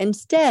you.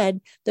 Instead,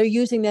 they're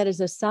using that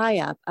as a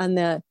psyop on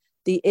the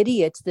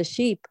idiots, the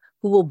sheep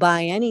who will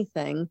buy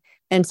anything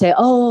and say,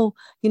 oh,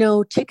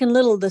 Chicken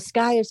Little, the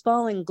sky is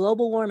falling,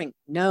 global warming.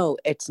 No,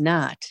 it's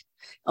not.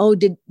 Oh,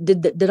 did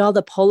all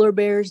the polar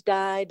bears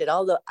die? Did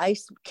all the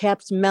ice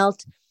caps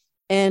melt?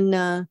 And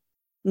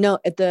no,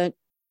 at the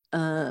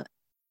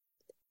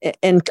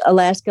In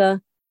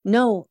Alaska,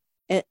 no.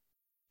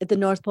 At the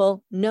North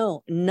Pole,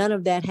 no. None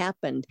of that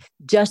happened.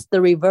 Just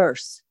the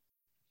reverse.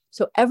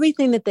 So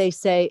everything that they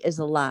say is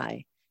a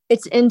lie.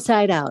 It's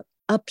inside out,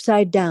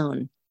 upside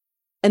down.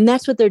 And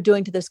that's what they're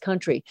doing to this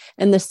country.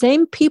 And the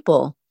same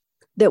people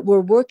that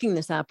were working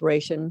this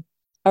operation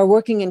are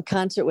working in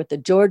concert with the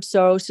George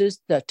Soroses,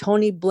 the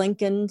Tony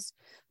Blinkens,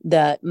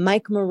 the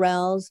Mike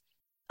Morells,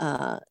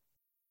 Barack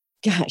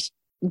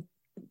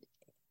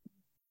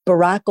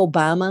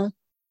Obama,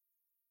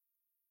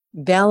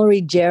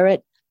 Valerie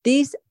Jarrett.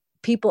 These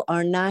people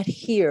are not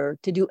here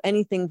to do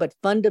anything but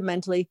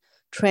fundamentally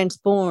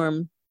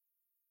transform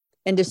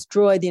and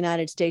destroy the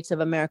United States of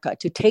America,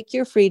 to take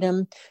your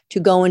freedom,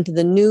 to go into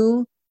the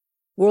new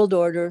world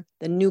order,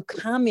 the new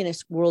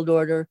communist world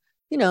order,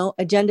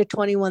 Agenda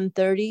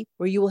 2130,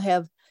 where you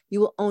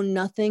will own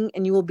nothing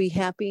and you will be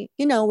happy,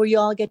 where you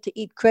all get to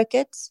eat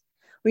crickets,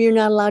 where you're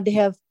not allowed to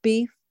have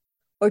beef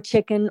or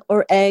chicken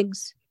or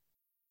eggs.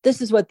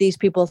 This is what these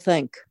people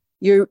think.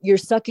 You're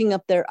sucking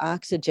up their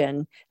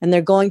oxygen, and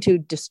they're going to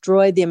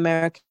destroy the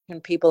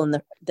American people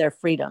and their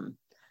freedom.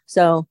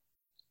 So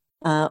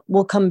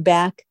we'll come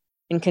back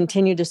and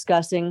continue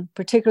discussing,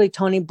 particularly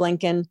Tony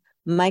Blinken,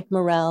 Mike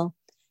Morell,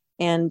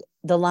 and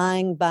the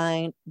lying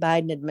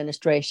Biden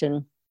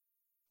administration.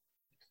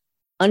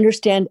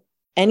 Understand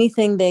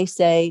anything they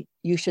say,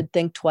 you should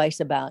think twice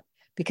about,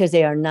 because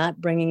they are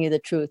not bringing you the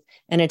truth.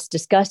 And it's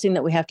disgusting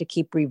that we have to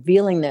keep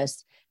revealing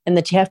this, and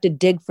that you have to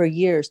dig for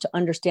years to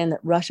understand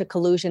that Russia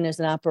collusion is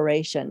an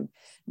operation,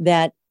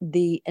 that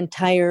the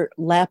entire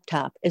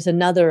laptop is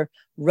another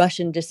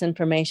Russian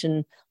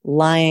disinformation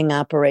lying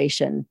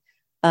operation.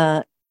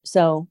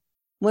 So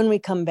when we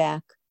come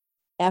back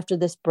after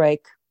this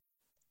break,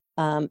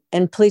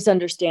 and please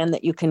understand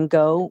that you can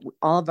go,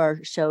 all of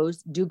our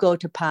shows do go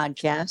to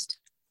podcast,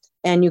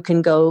 and you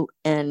can go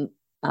and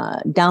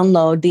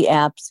download the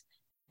apps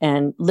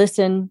and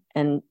listen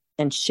and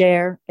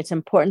share. It's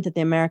important that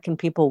the American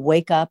people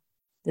wake up,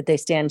 that they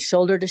stand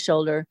shoulder to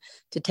shoulder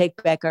to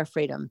take back our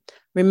freedom.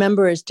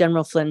 Remember, as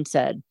General Flynn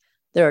said,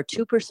 there are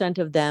 2%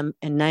 of them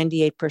and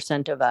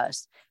 98% of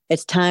us.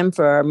 It's time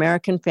for our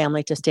American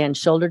family to stand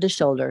shoulder to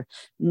shoulder,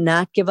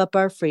 not give up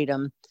our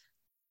freedom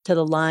to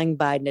the lying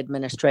Biden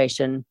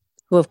administration,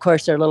 who, of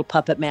course, their little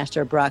puppet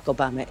master, Barack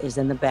Obama, is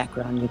in the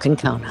background. You can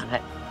count on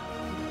it.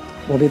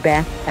 We'll be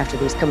back after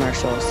these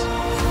commercials.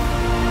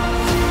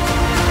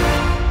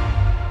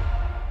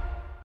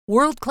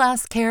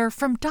 World-class care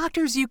from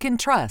doctors you can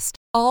trust,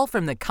 all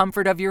from the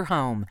comfort of your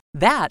home.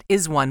 That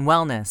is One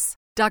Wellness.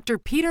 Dr.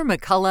 Peter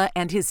McCullough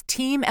and his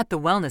team at The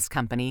Wellness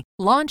Company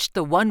launched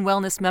the One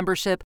Wellness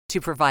membership to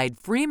provide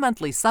free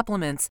monthly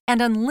supplements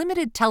and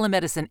unlimited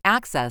telemedicine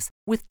access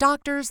with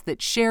doctors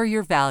that share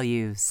your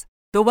values.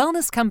 The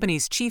Wellness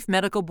Company's Chief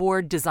Medical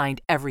Board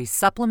designed every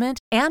supplement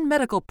and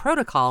medical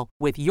protocol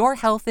with your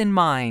health in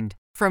mind.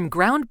 From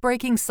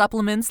groundbreaking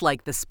supplements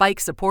like the Spike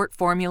Support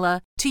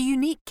Formula to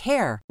unique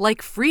care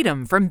like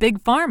Freedom from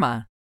Big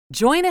Pharma.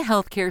 Join a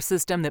healthcare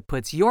system that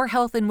puts your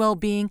health and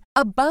well-being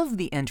above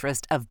the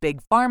interest of Big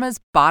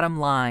Pharma's bottom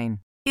line.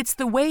 It's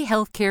the way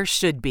healthcare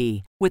should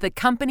be, with a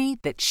company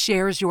that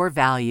shares your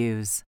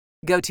values.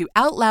 Go to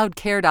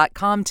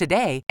OutLoudCare.com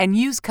today and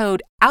use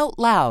code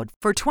OUTLOUD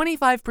for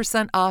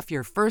 25% off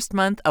your first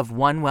month of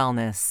One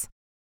Wellness.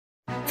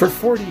 For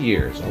 40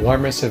 years,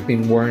 alarmists have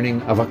been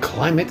warning of a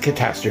climate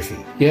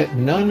catastrophe, yet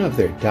none of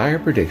their dire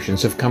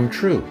predictions have come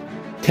true.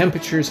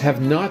 Temperatures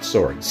have not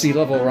soared, sea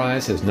level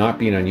rise has not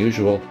been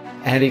unusual,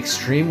 and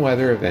extreme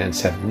weather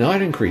events have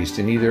not increased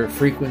in either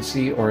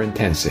frequency or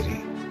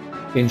intensity.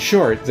 In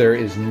short, there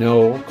is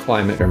no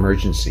climate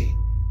emergency.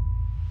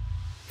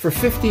 For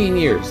 15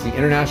 years, the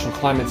International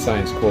Climate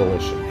Science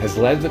Coalition has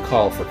led the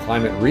call for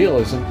climate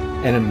realism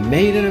and a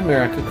Made in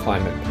America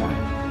climate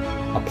plan.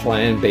 A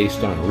plan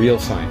based on real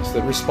science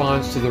that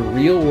responds to the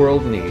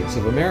real-world needs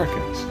of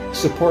Americans,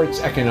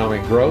 supports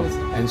economic growth,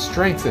 and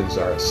strengthens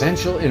our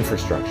essential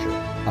infrastructure.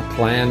 A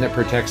plan that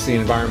protects the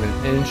environment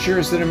and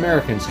ensures that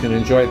Americans can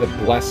enjoy the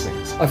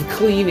blessings of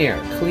clean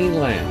air, clean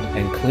land,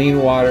 and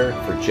clean water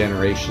for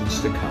generations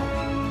to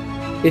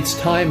come. It's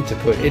time to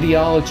put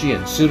ideology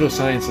and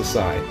pseudoscience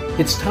aside.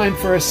 It's time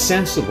for a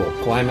sensible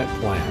climate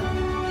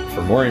plan.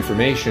 For more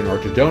information or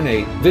to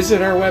donate,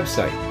 visit our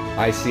website,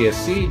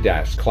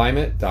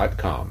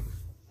 icsc-climate.com.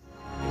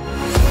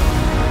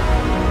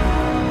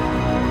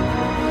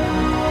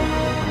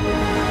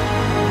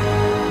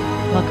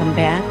 Welcome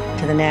back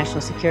to the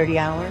National Security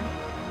Hour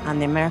on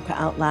the America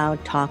Out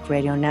Loud Talk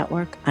Radio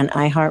Network on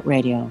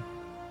iHeartRadio,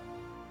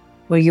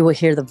 where you will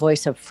hear the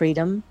voice of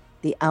freedom,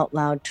 the out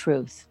loud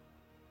truth.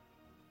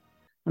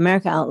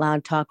 America Out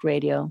Loud Talk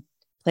Radio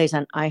plays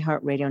on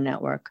iHeartRadio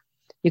Network.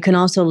 You can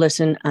also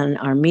listen on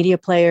our media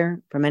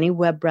player from any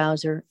web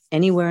browser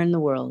anywhere in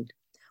the world.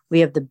 We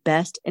have the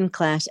best in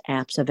class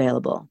apps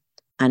available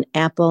on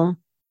Apple,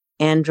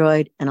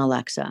 Android, and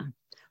Alexa,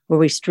 where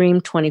we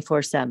stream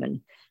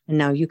 24/7. And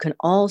now you can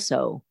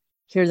also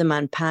hear them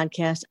on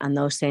podcast on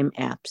those same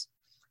apps.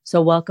 So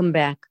welcome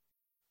back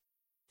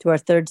to our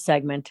third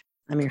segment.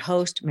 I'm your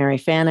host, Mary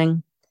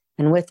Fanning,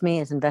 And with me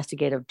is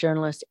investigative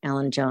journalist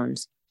Alan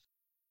Jones.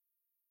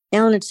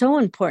 Alan, it's so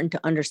important to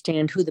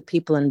understand who the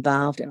people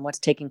involved and what's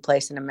taking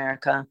place in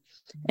America.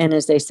 And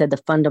as they said,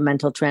 the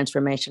fundamental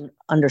transformation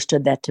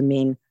understood that to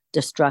mean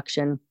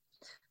destruction.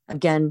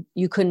 Again,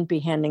 you couldn't be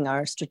handing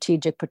our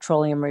strategic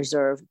petroleum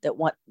reserve that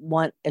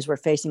one as we're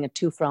facing a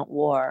two-front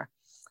war,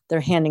 they're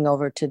handing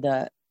over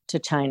to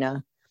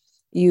China.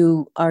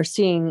 You are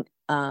seeing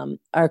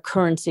our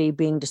currency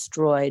being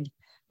destroyed.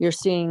 You're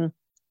seeing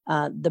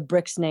the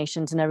BRICS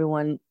nations and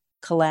everyone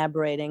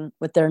collaborating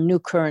with their new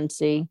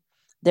currency,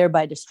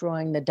 thereby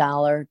destroying the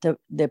dollar,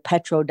 the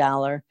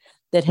petrodollar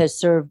that has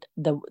served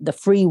the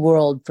free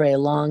world for a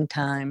long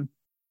time.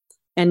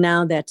 And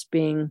now that's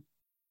being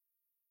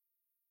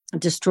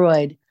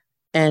destroyed.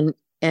 And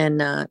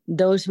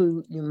those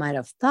who you might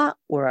have thought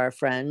were our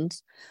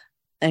friends,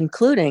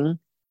 including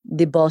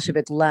the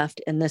Bolshevik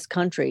left in this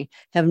country,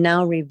 have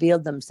now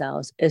revealed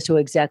themselves as to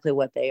exactly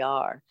what they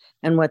are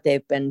and what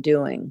they've been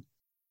doing.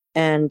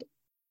 And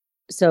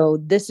so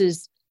this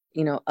is,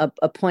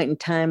 a point in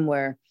time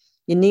where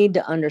you need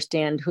to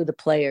understand who the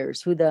players,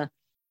 who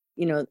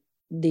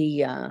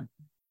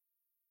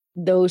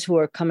those who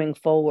are coming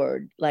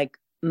forward, like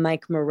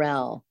Mike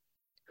Morell,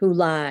 who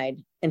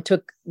lied and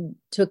took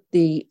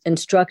the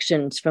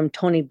instructions from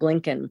Tony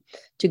Blinken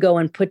to go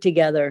and put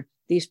together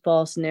these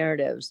false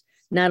narratives.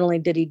 Not only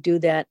did he do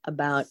that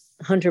about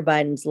Hunter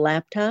Biden's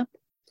laptop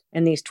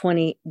and these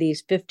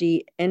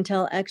 50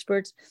 intel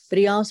experts, but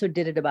he also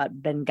did it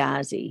about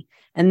Benghazi.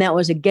 And that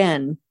was,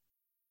 again,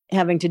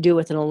 having to do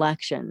with an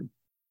election.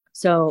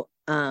 So,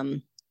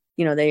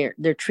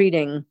 they're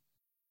treating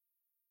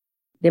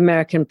the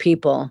American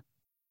people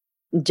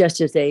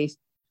just as they,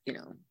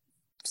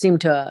 seem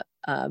to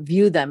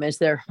view them as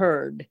their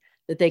herd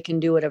that they can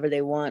do whatever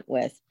they want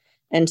with.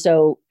 And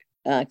so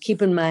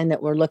keep in mind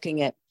that we're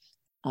looking at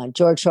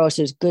George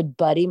Soros's good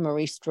buddy,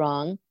 Maurice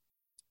Strong,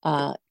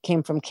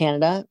 came from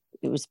Canada.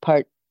 It was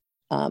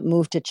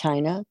moved to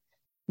China,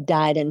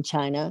 died in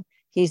China.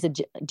 He's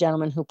the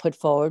gentleman who put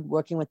forward,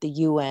 working with the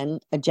UN,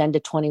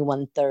 Agenda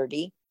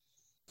 2130.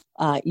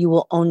 You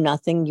will own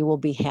nothing. You will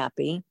be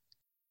happy.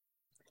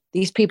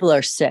 These people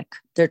are sick.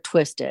 They're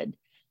twisted.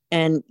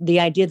 And the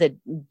idea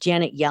that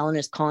Janet Yellen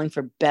is calling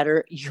for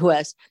better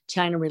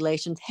U.S.-China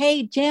relations.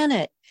 Hey,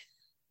 Janet,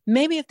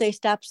 maybe if they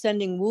stop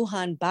sending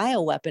Wuhan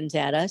bioweapons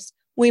at us,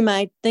 we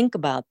might think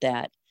about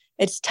that.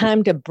 It's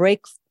time to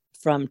break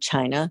from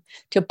China,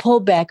 to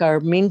pull back our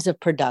means of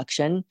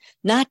production,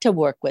 not to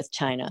work with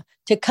China,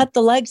 to cut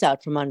the legs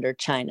out from under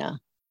China.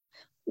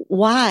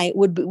 Why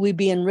would we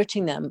be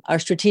enriching them? Our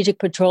strategic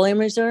petroleum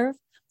reserve,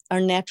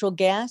 our natural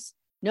gas?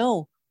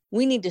 No,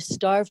 we need to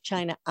starve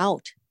China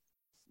out.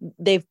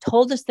 They've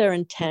told us their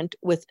intent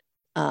with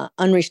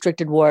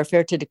unrestricted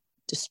warfare to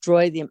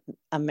destroy the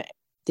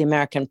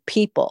American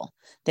people.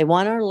 They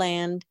want our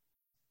land.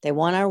 They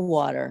want our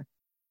water.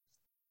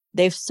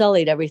 They've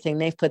sullied everything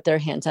they've put their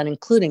hands on,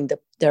 including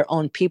their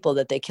own people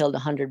that they killed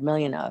 100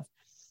 million of.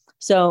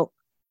 So,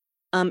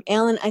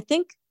 Alan,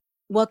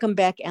 welcome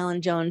back,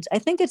 Alan Jones. I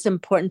think it's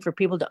important for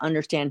people to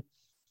understand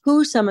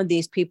who some of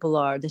these people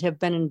are that have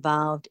been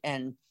involved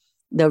in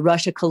the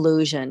Russia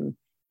collusion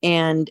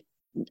and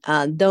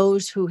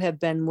those who have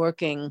been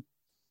working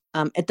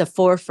at the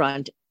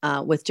forefront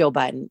with Joe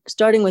Biden.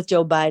 Starting with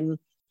Joe Biden,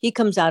 he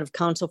comes out of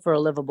Council for a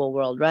Livable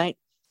World, right?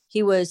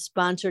 He was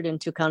sponsored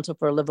into Council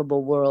for a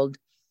Livable World,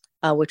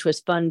 which was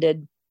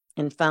funded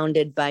and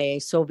founded by a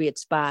Soviet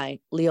spy,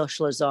 Leo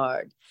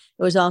Schlozard.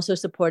 It was also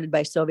supported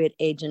by Soviet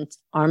agents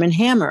Armin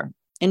Hammer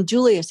and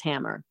Julius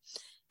Hammer.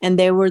 And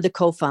they were the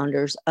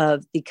co-founders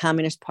of the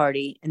Communist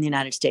Party in the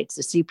United States,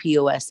 the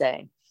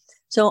CPUSA.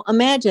 So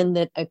imagine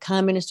that a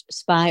communist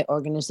spy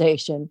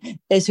organization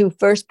is who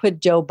first put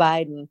Joe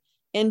Biden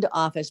into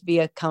office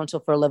via Council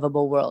for a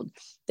Livable World.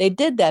 They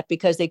did that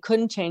because they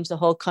couldn't change the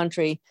whole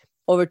country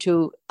over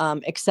to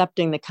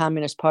accepting the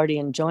Communist Party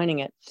and joining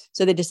it.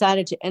 So they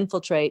decided to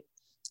infiltrate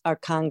our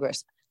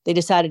Congress. They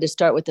decided to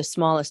start with the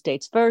smallest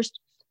states first.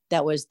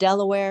 That was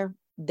Delaware.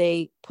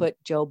 They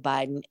put Joe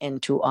Biden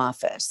into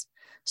office.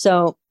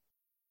 So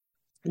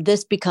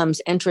this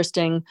becomes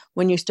interesting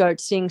when you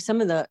start seeing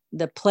some of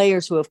the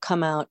players who have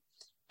come out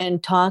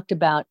and talked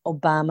about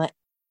Obama.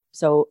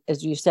 So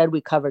as you said,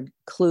 we covered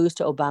clues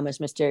to Obama's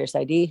mysterious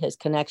ID, his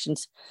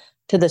connections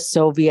to the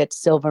Soviet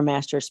Silver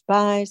Master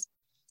spies,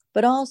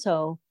 but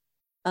also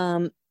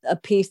a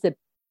piece that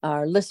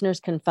our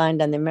listeners can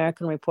find on the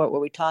American Report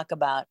where we talk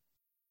about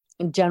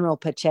General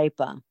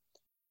Pachepa.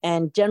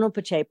 And General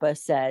Pachepa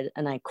said,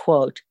 and I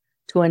quote,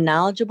 "To a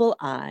knowledgeable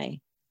eye,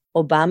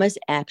 Obama's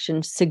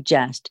actions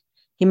suggest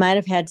he might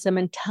have had some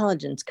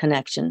intelligence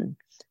connection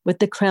with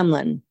the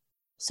Kremlin,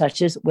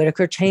 such as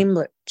Whitaker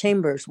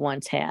Chambers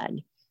once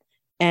had."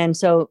 And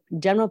so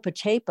General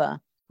Pachepa,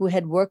 who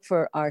had worked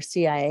for our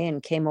CIA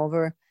and came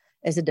over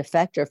as a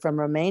defector from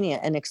Romania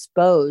and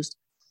exposed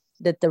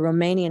that the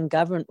Romanian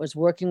government was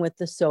working with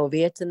the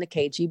Soviets and the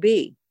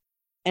KGB.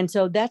 And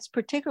so that's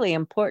particularly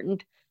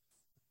important.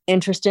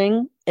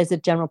 Interesting is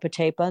that General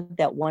Pachepa,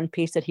 that one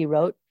piece that he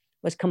wrote,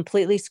 was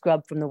completely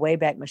scrubbed from the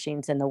Wayback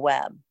Machines and the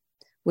web.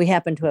 We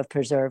happen to have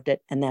preserved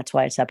it, and that's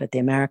why it's up at the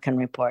American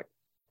Report.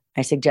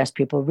 I suggest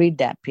people read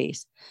that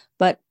piece.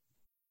 But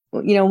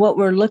what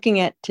we're looking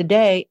at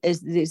today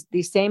is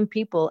these same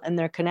people and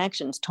their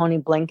connections. Tony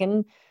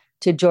Blinken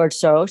to George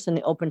Soros and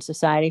the Open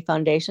Society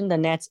Foundation,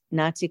 the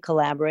Nazi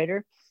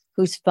collaborator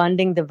who's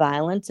funding the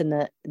violence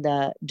and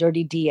the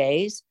dirty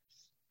DAs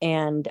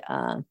and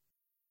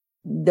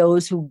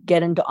those who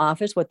get into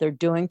office, what they're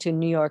doing to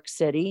New York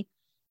City,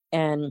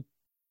 and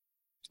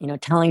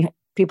telling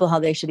people how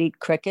they should eat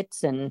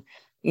crickets and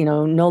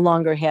no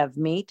longer have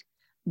meat.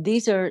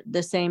 These are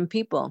the same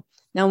people.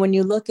 Now, when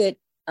you look at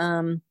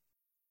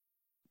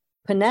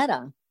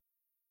Panetta,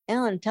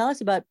 Alan, tell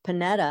us about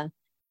Panetta.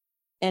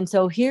 And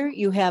so here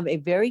you have a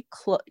very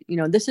close,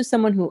 this is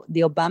someone who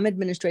the Obama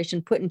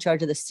administration put in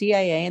charge of the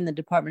CIA and the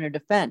Department of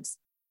Defense.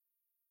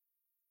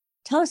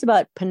 Tell us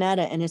about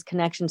Panetta and his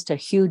connections to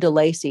Hugh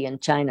DeLacy in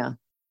China.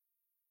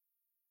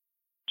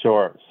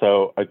 Sure.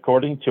 So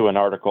according to an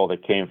article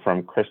that came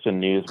from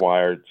Christian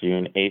Newswire,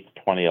 June 8,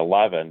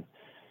 2011,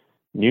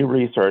 new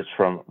research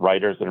from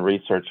writers and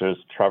researchers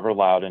Trevor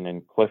Loudon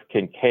and Cliff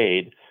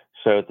Kincaid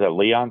shows that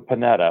Leon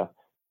Panetta,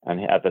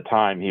 and at the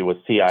time he was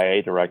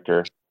CIA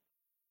director,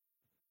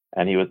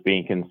 and he was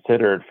being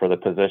considered for the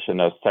position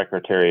of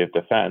Secretary of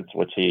Defense,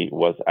 which he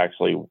was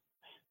actually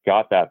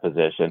got that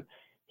position.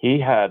 He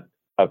had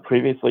a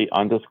previously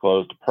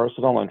undisclosed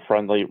personal and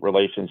friendly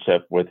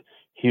relationship with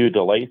Hugh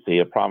DeLacy,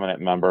 a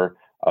prominent member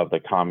of the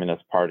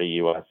Communist Party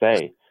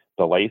USA.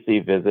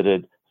 DeLacy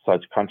visited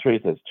such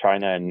countries as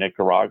China and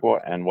Nicaragua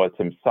and was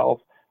himself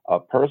a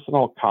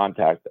personal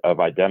contact of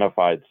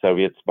identified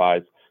Soviet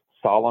spies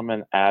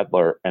Solomon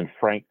Adler and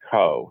Frank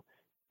Coe,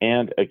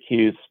 and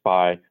accused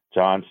spy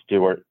John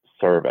Stewart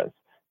Service.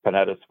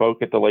 Panetta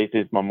spoke at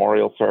DeLacy's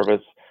memorial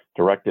service,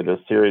 directed a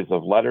series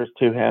of letters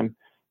to him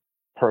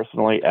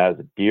personally as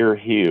Dear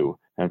Hugh,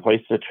 and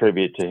placed a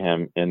tribute to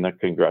him in the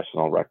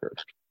congressional record.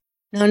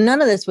 Now,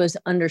 none of this was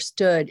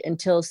understood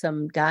until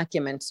some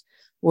documents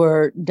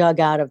were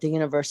dug out of the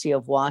University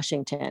of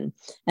Washington,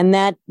 and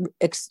that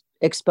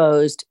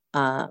exposed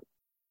Leon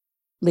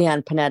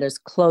Panetta's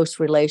close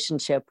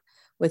relationship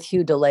with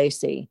Hugh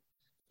DeLacy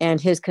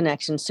and his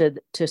connections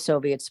to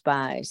Soviet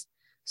spies.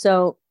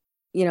 So,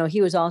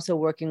 he was also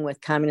working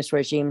with communist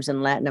regimes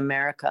in Latin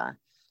America,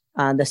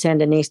 the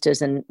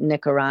Sandinistas in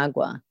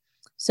Nicaragua.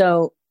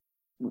 So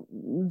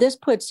this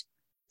puts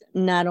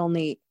not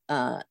only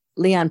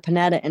Leon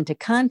Panetta into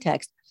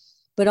context,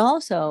 but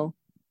also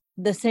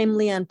the same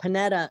Leon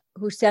Panetta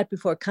who sat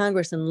before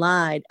Congress and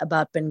lied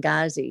about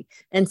Benghazi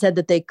and said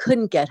that they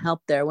couldn't get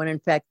help there when in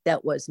fact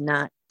that was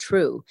not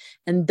true.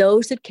 And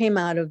those that came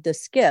out of the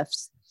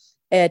skiffs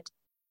that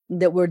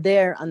were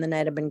there on the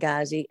night of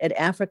Benghazi at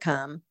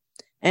AFRICOM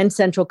and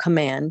Central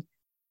Command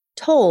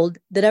told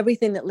that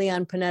everything that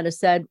Leon Panetta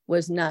said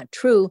was not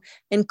true,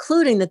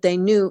 including that they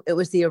knew it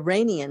was the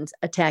Iranians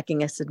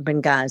attacking us in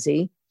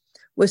Benghazi,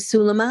 was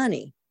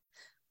Soleimani.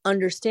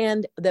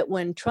 Understand that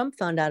when Trump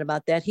found out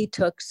about that, he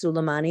took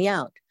Soleimani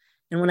out.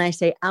 And when I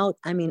say out,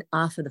 I mean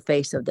off of the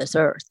face of this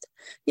earth.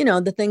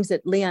 The things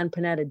that Leon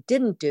Panetta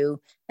didn't do,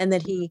 and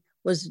that he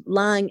was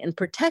lying and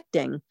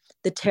protecting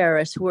the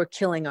terrorists who were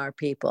killing our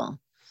people.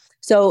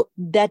 So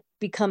that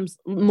becomes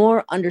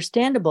more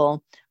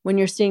understandable when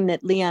you're seeing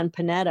that Leon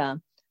Panetta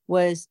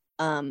was,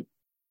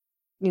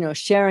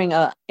 sharing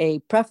a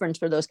preference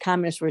for those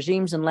communist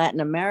regimes in Latin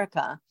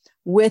America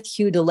with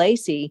Hugh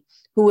DeLacy,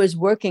 who was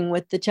working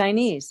with the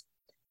Chinese.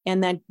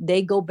 And that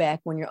they go back,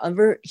 when you're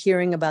ever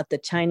hearing about the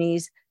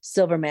Chinese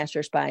Silver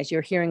Master spies,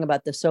 you're hearing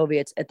about the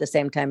Soviets at the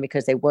same time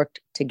because they worked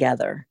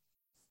together.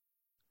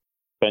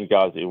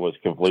 Benghazi was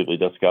completely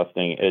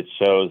disgusting. It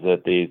shows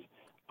that these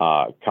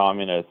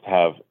communists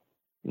have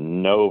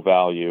no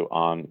value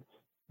on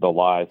the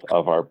lives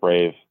of our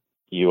brave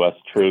U.S.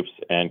 troops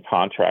and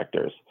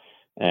contractors.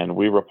 And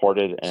we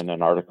reported in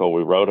an article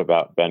we wrote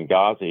about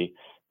Benghazi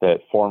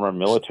that former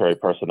military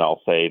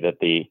personnel say that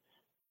the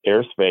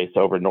airspace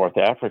over North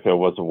Africa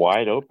was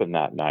wide open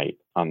that night,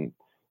 on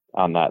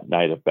that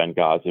night of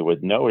Benghazi,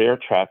 with no air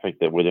traffic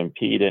that would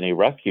impede any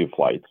rescue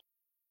flights.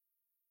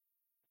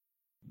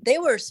 They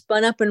were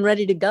spun up and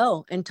ready to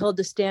go and told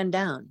to stand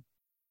down.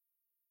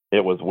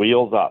 It was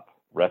wheels up.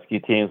 Rescue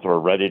teams were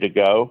ready to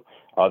go.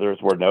 Others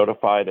were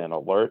notified and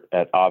alert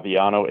at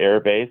Aviano Air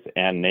Base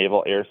and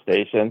Naval Air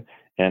Station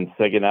in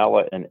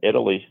Sigonella in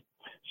Italy.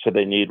 Should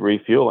they need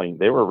refueling,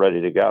 they were ready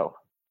to go.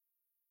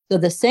 So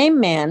the same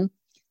man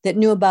that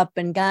knew about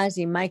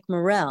Benghazi, Mike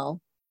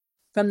Morell,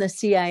 from the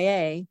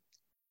CIA,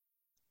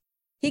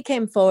 he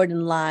came forward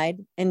and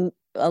lied, and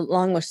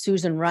along with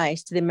Susan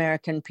Rice, to the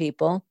American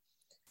people,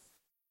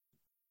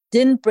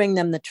 didn't bring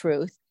them the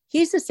truth.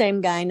 He's the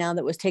same guy now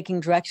that was taking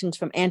directions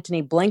from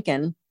Antony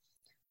Blinken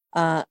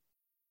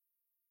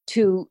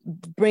to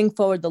bring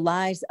forward the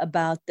lies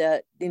about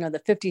the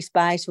 50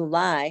 spies who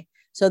lie,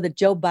 so that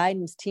Joe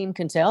Biden's team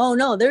can say, oh,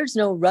 no, there's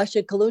no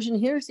Russia collusion.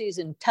 Here's these,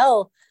 and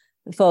tell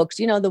folks,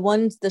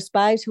 the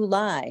spies who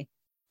lie,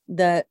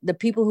 the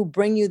people who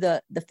bring you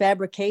the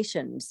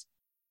fabrications.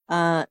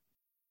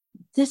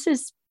 This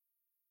is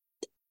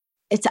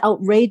it's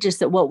outrageous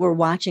that what we're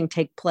watching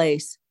take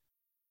place.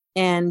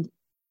 And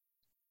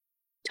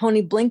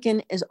Tony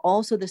Blinken is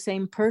also the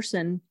same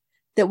person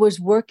that was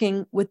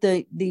working with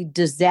the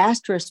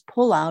disastrous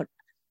pullout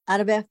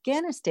out of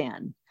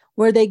Afghanistan,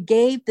 where they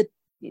gave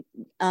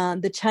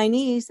the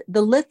Chinese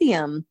the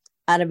lithium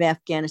out of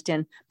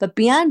Afghanistan, but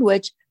beyond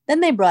which,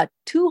 then they brought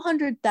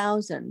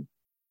 200,000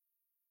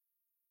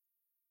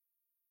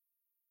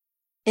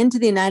 into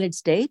the United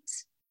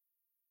States.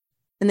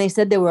 And they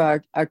said they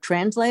were our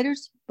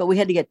translators, but we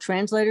had to get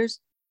translators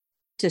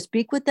to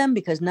speak with them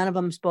because none of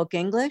them spoke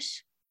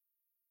English.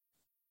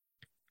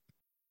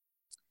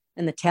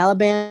 And the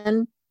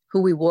Taliban,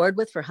 who we warred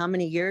with for how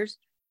many years,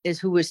 is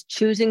who was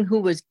choosing who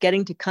was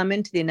getting to come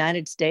into the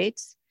United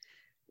States.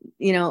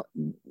 You know,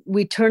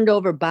 we turned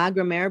over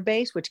Bagram Air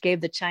Base, which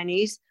gave the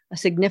Chinese a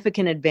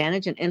significant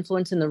advantage and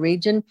influence in the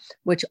region,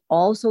 which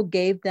also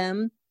gave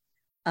them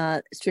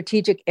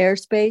strategic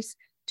airspace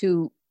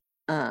to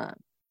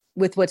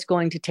with what's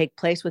going to take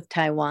place with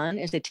Taiwan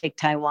as they take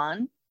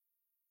Taiwan.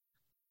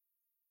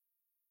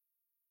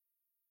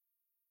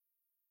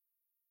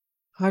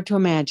 Hard to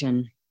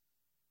imagine.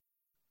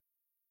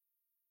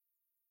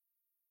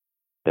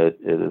 It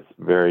is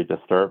very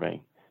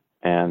disturbing.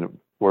 And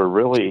we're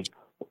really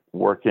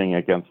working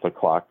against the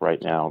clock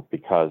right now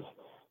because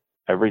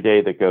every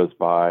day that goes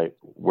by,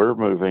 we're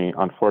moving,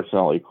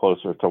 unfortunately,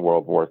 closer to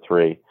World War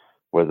III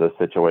with the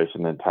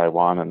situation in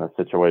Taiwan and the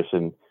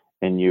situation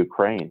in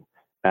Ukraine.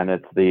 And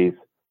it's these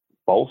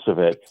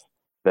Bolsheviks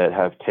that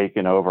have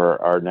taken over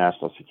our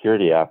national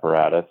security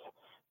apparatus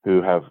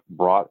who have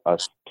brought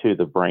us to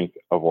the brink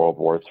of World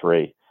War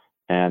III.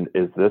 And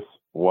is this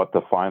what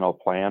the final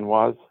plan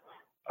was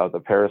of the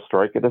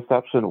perestroika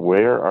deception?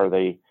 Where are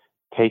they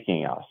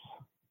taking us?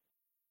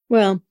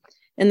 Well,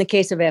 in the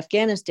case of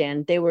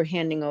Afghanistan, they were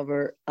handing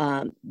over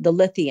the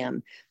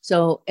lithium.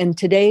 So in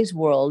today's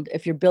world,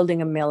 if you're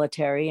building a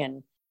military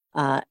and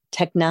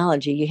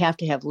technology, you have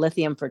to have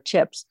lithium for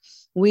chips.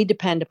 We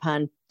depend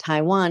upon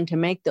Taiwan to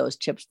make those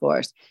chips for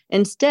us.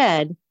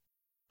 Instead,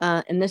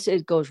 and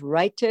it goes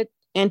right to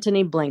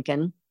Antony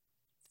Blinken,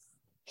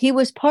 he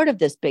was part of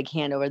this big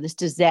handover, this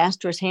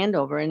disastrous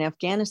handover in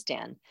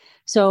Afghanistan.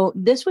 So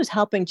this was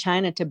helping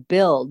China to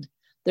build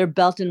their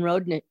Belt and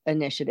Road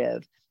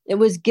Initiative. It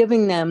was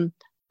giving them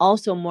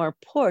also more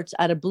ports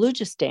out of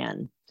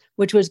Baluchistan,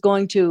 which was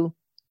going to,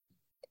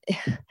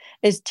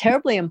 is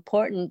terribly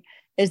important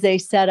as they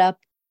set up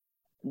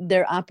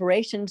their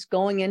operations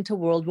going into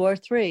World War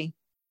III.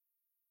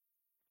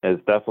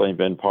 It's definitely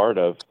been part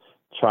of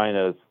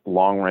China's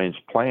long-range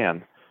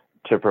plan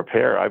to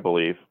prepare, I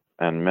believe,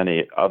 and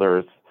many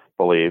others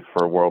believe,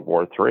 for World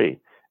War III.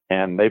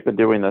 And they've been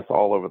doing this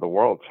all over the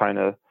world.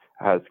 China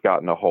has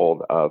gotten a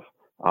hold of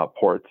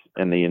ports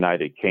in the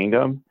United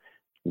Kingdom.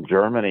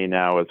 Germany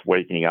now is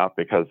waking up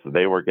because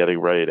they were getting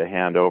ready to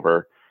hand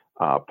over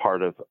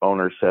part of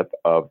ownership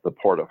of the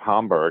port of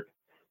Hamburg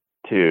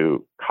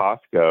to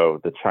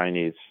COSCO, the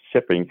Chinese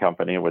shipping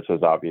company, which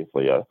is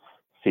obviously a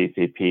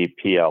CCP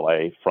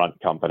PLA front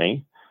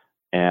company.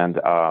 And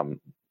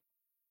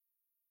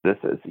this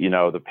is,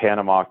 the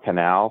Panama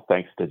Canal,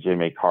 thanks to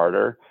Jimmy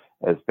Carter,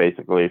 has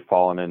basically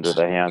fallen into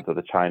the hands of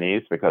the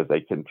Chinese because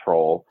they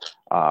control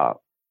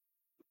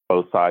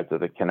both sides of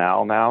the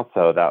canal now.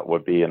 So that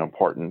would be an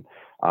important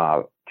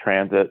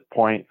transit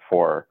point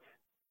for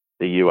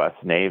the U.S.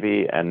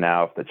 Navy. And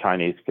now if the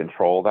Chinese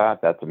control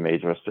that, that's a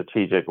major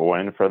strategic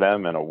win for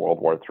them in a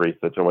World War III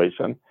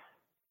situation.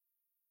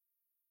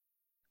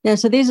 Yeah,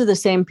 so these are the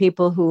same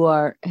people who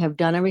have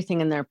done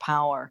everything in their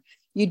power.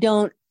 You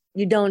don't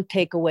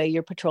take away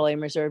your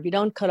petroleum reserve. You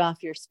don't cut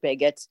off your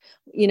spigots.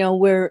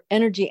 We're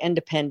energy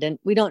independent.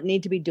 We don't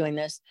need to be doing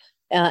this.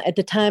 At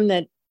the time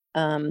that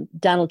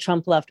Donald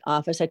Trump left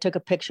office, I took a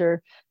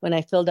picture when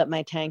I filled up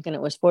my tank and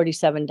it was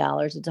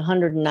 $47. It's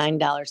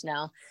 $109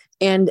 now.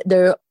 And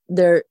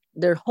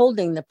they're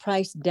holding the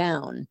price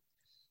down.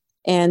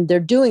 And they're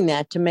doing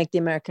that to make the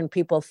American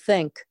people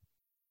think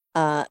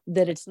that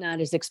it's not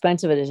as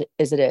expensive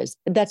as it is.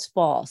 That's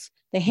false.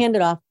 They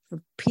handed off,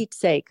 for Pete's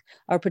sake,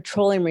 our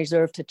petroleum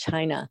reserve to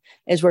China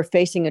as we're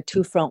facing a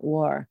two-front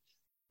war.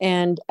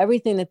 And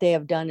everything that they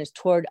have done is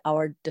toward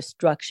our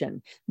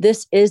destruction.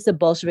 This is the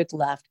Bolshevik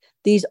left.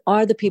 These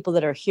are the people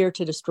that are here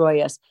to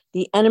destroy us,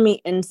 the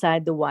enemy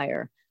inside the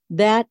wire.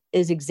 That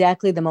is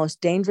exactly the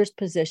most dangerous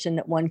position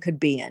that one could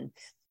be in.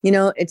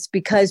 It's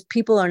because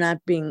people are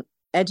not being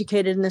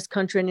educated in this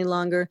country any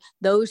longer.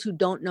 Those who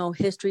don't know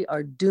history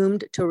are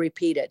doomed to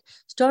repeat it.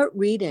 Start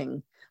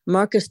reading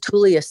Marcus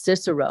Tullius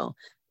Cicero.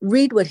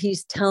 Read what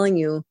he's telling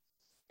you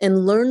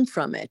and learn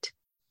from it.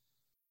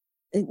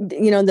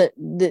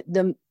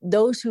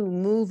 Those who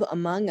move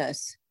among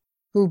us,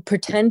 who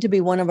pretend to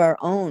be one of our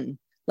own,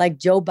 like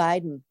Joe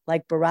Biden,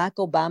 like Barack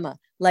Obama,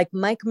 like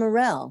Mike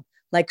Morell,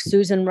 like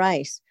Susan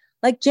Rice,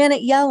 like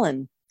Janet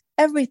Yellen.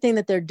 Everything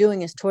that they're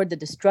doing is toward the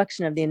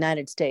destruction of the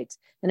United States.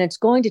 And it's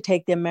going to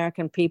take the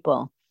American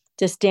people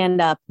to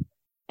stand up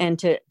and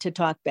to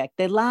talk back.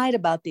 They lied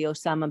about the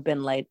Osama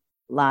bin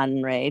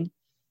Laden raid.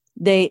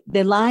 They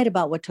lied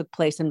about what took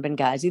place in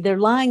Benghazi. They're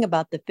lying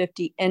about the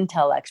 50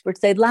 intel experts.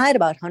 They lied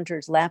about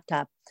Hunter's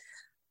laptop.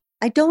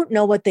 I don't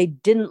know what they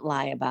didn't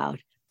lie about.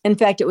 In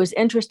fact, it was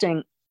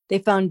interesting. They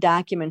found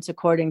documents,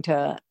 according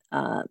to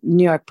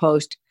New York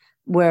Post,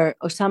 where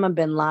Osama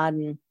bin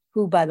Laden,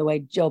 who, by the way,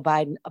 Joe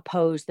Biden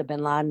opposed the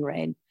bin Laden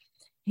raid.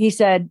 He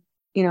said,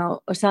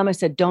 Osama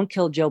said, don't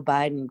kill Joe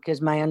Biden,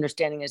 because my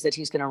understanding is that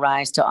he's going to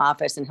rise to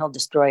office and he'll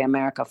destroy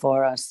America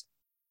for us.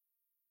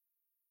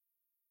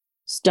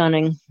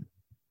 Stunning.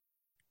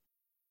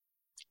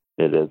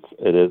 It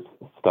is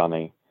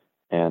stunning.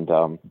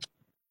 And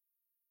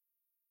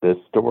this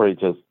story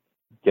just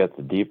gets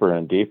deeper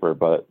and deeper,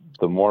 but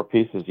the more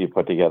pieces you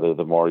put together,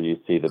 the more you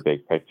see the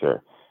big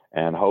picture.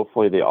 And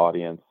hopefully the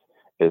audience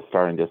is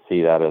starting to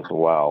see that as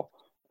well.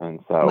 And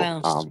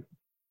so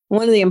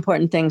one of the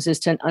important things is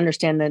to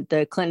understand that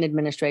the Clinton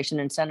administration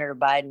and Senator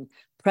Biden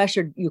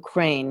pressured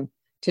Ukraine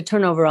to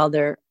turn over all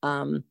their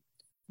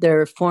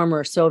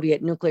former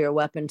Soviet nuclear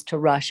weapons to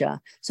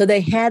Russia. So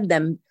they had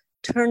them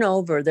turn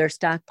over their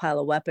stockpile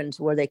of weapons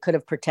where they could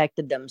have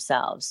protected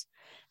themselves.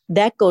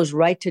 That goes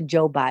right to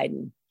Joe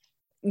Biden.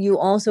 You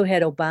also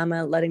had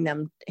Obama letting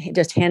them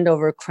just hand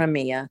over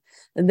Crimea.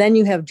 And then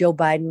you have Joe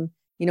Biden,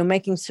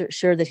 making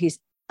sure that he's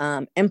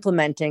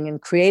implementing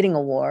and creating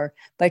a war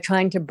by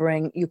trying to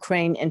bring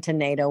Ukraine into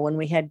NATO when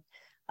we had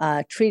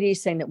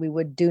treaties saying that we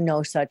would do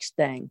no such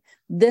thing.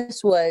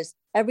 This was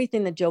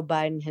everything that Joe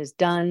Biden has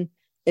done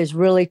is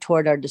really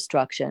toward our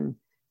destruction.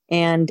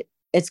 And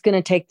it's going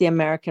to take the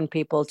American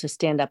people to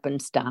stand up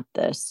and stop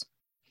this.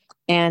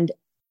 And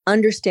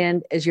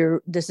understand as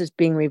this is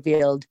being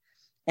revealed.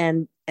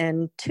 And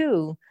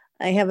two,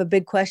 I have a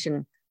big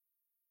question.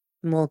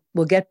 We'll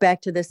get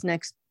back to this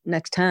next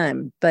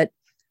time. But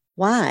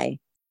why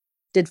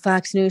did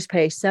Fox News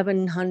pay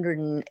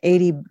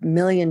 $780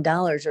 million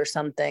or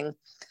something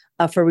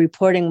for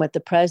reporting what the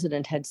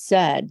president had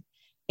said?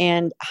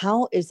 And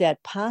how is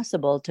that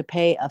possible to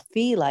pay a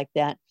fee like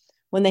that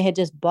when they had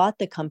just bought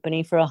the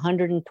company for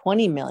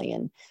 $120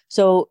 million?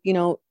 So,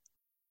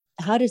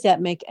 how does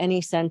that make any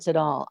sense at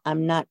all?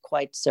 I'm not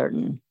quite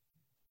certain.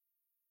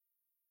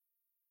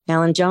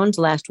 Alan Jones,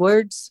 last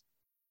words?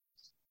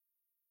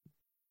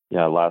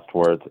 Yeah, last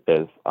words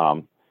is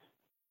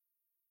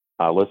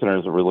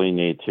listeners really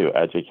need to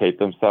educate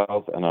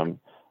themselves and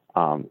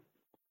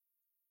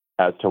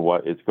as to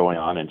what is going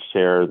on, and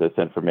share this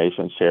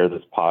information, share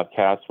this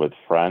podcast with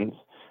friends.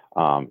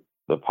 The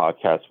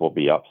podcast will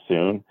be up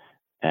soon,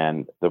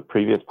 and the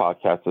previous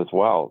podcast as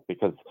well,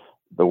 because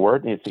the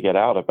word needs to get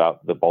out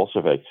about the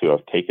Bolsheviks who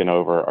have taken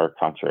over our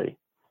country.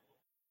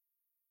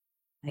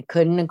 I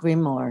couldn't agree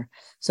more.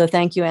 So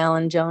thank you,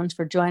 Alan Jones,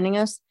 for joining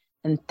us.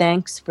 And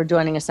thanks for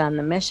joining us on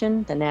the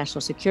mission. The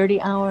National Security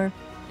Hour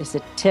is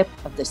the tip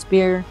of the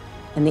spear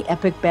in the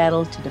epic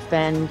battle to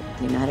defend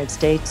the United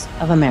States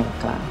of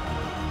America.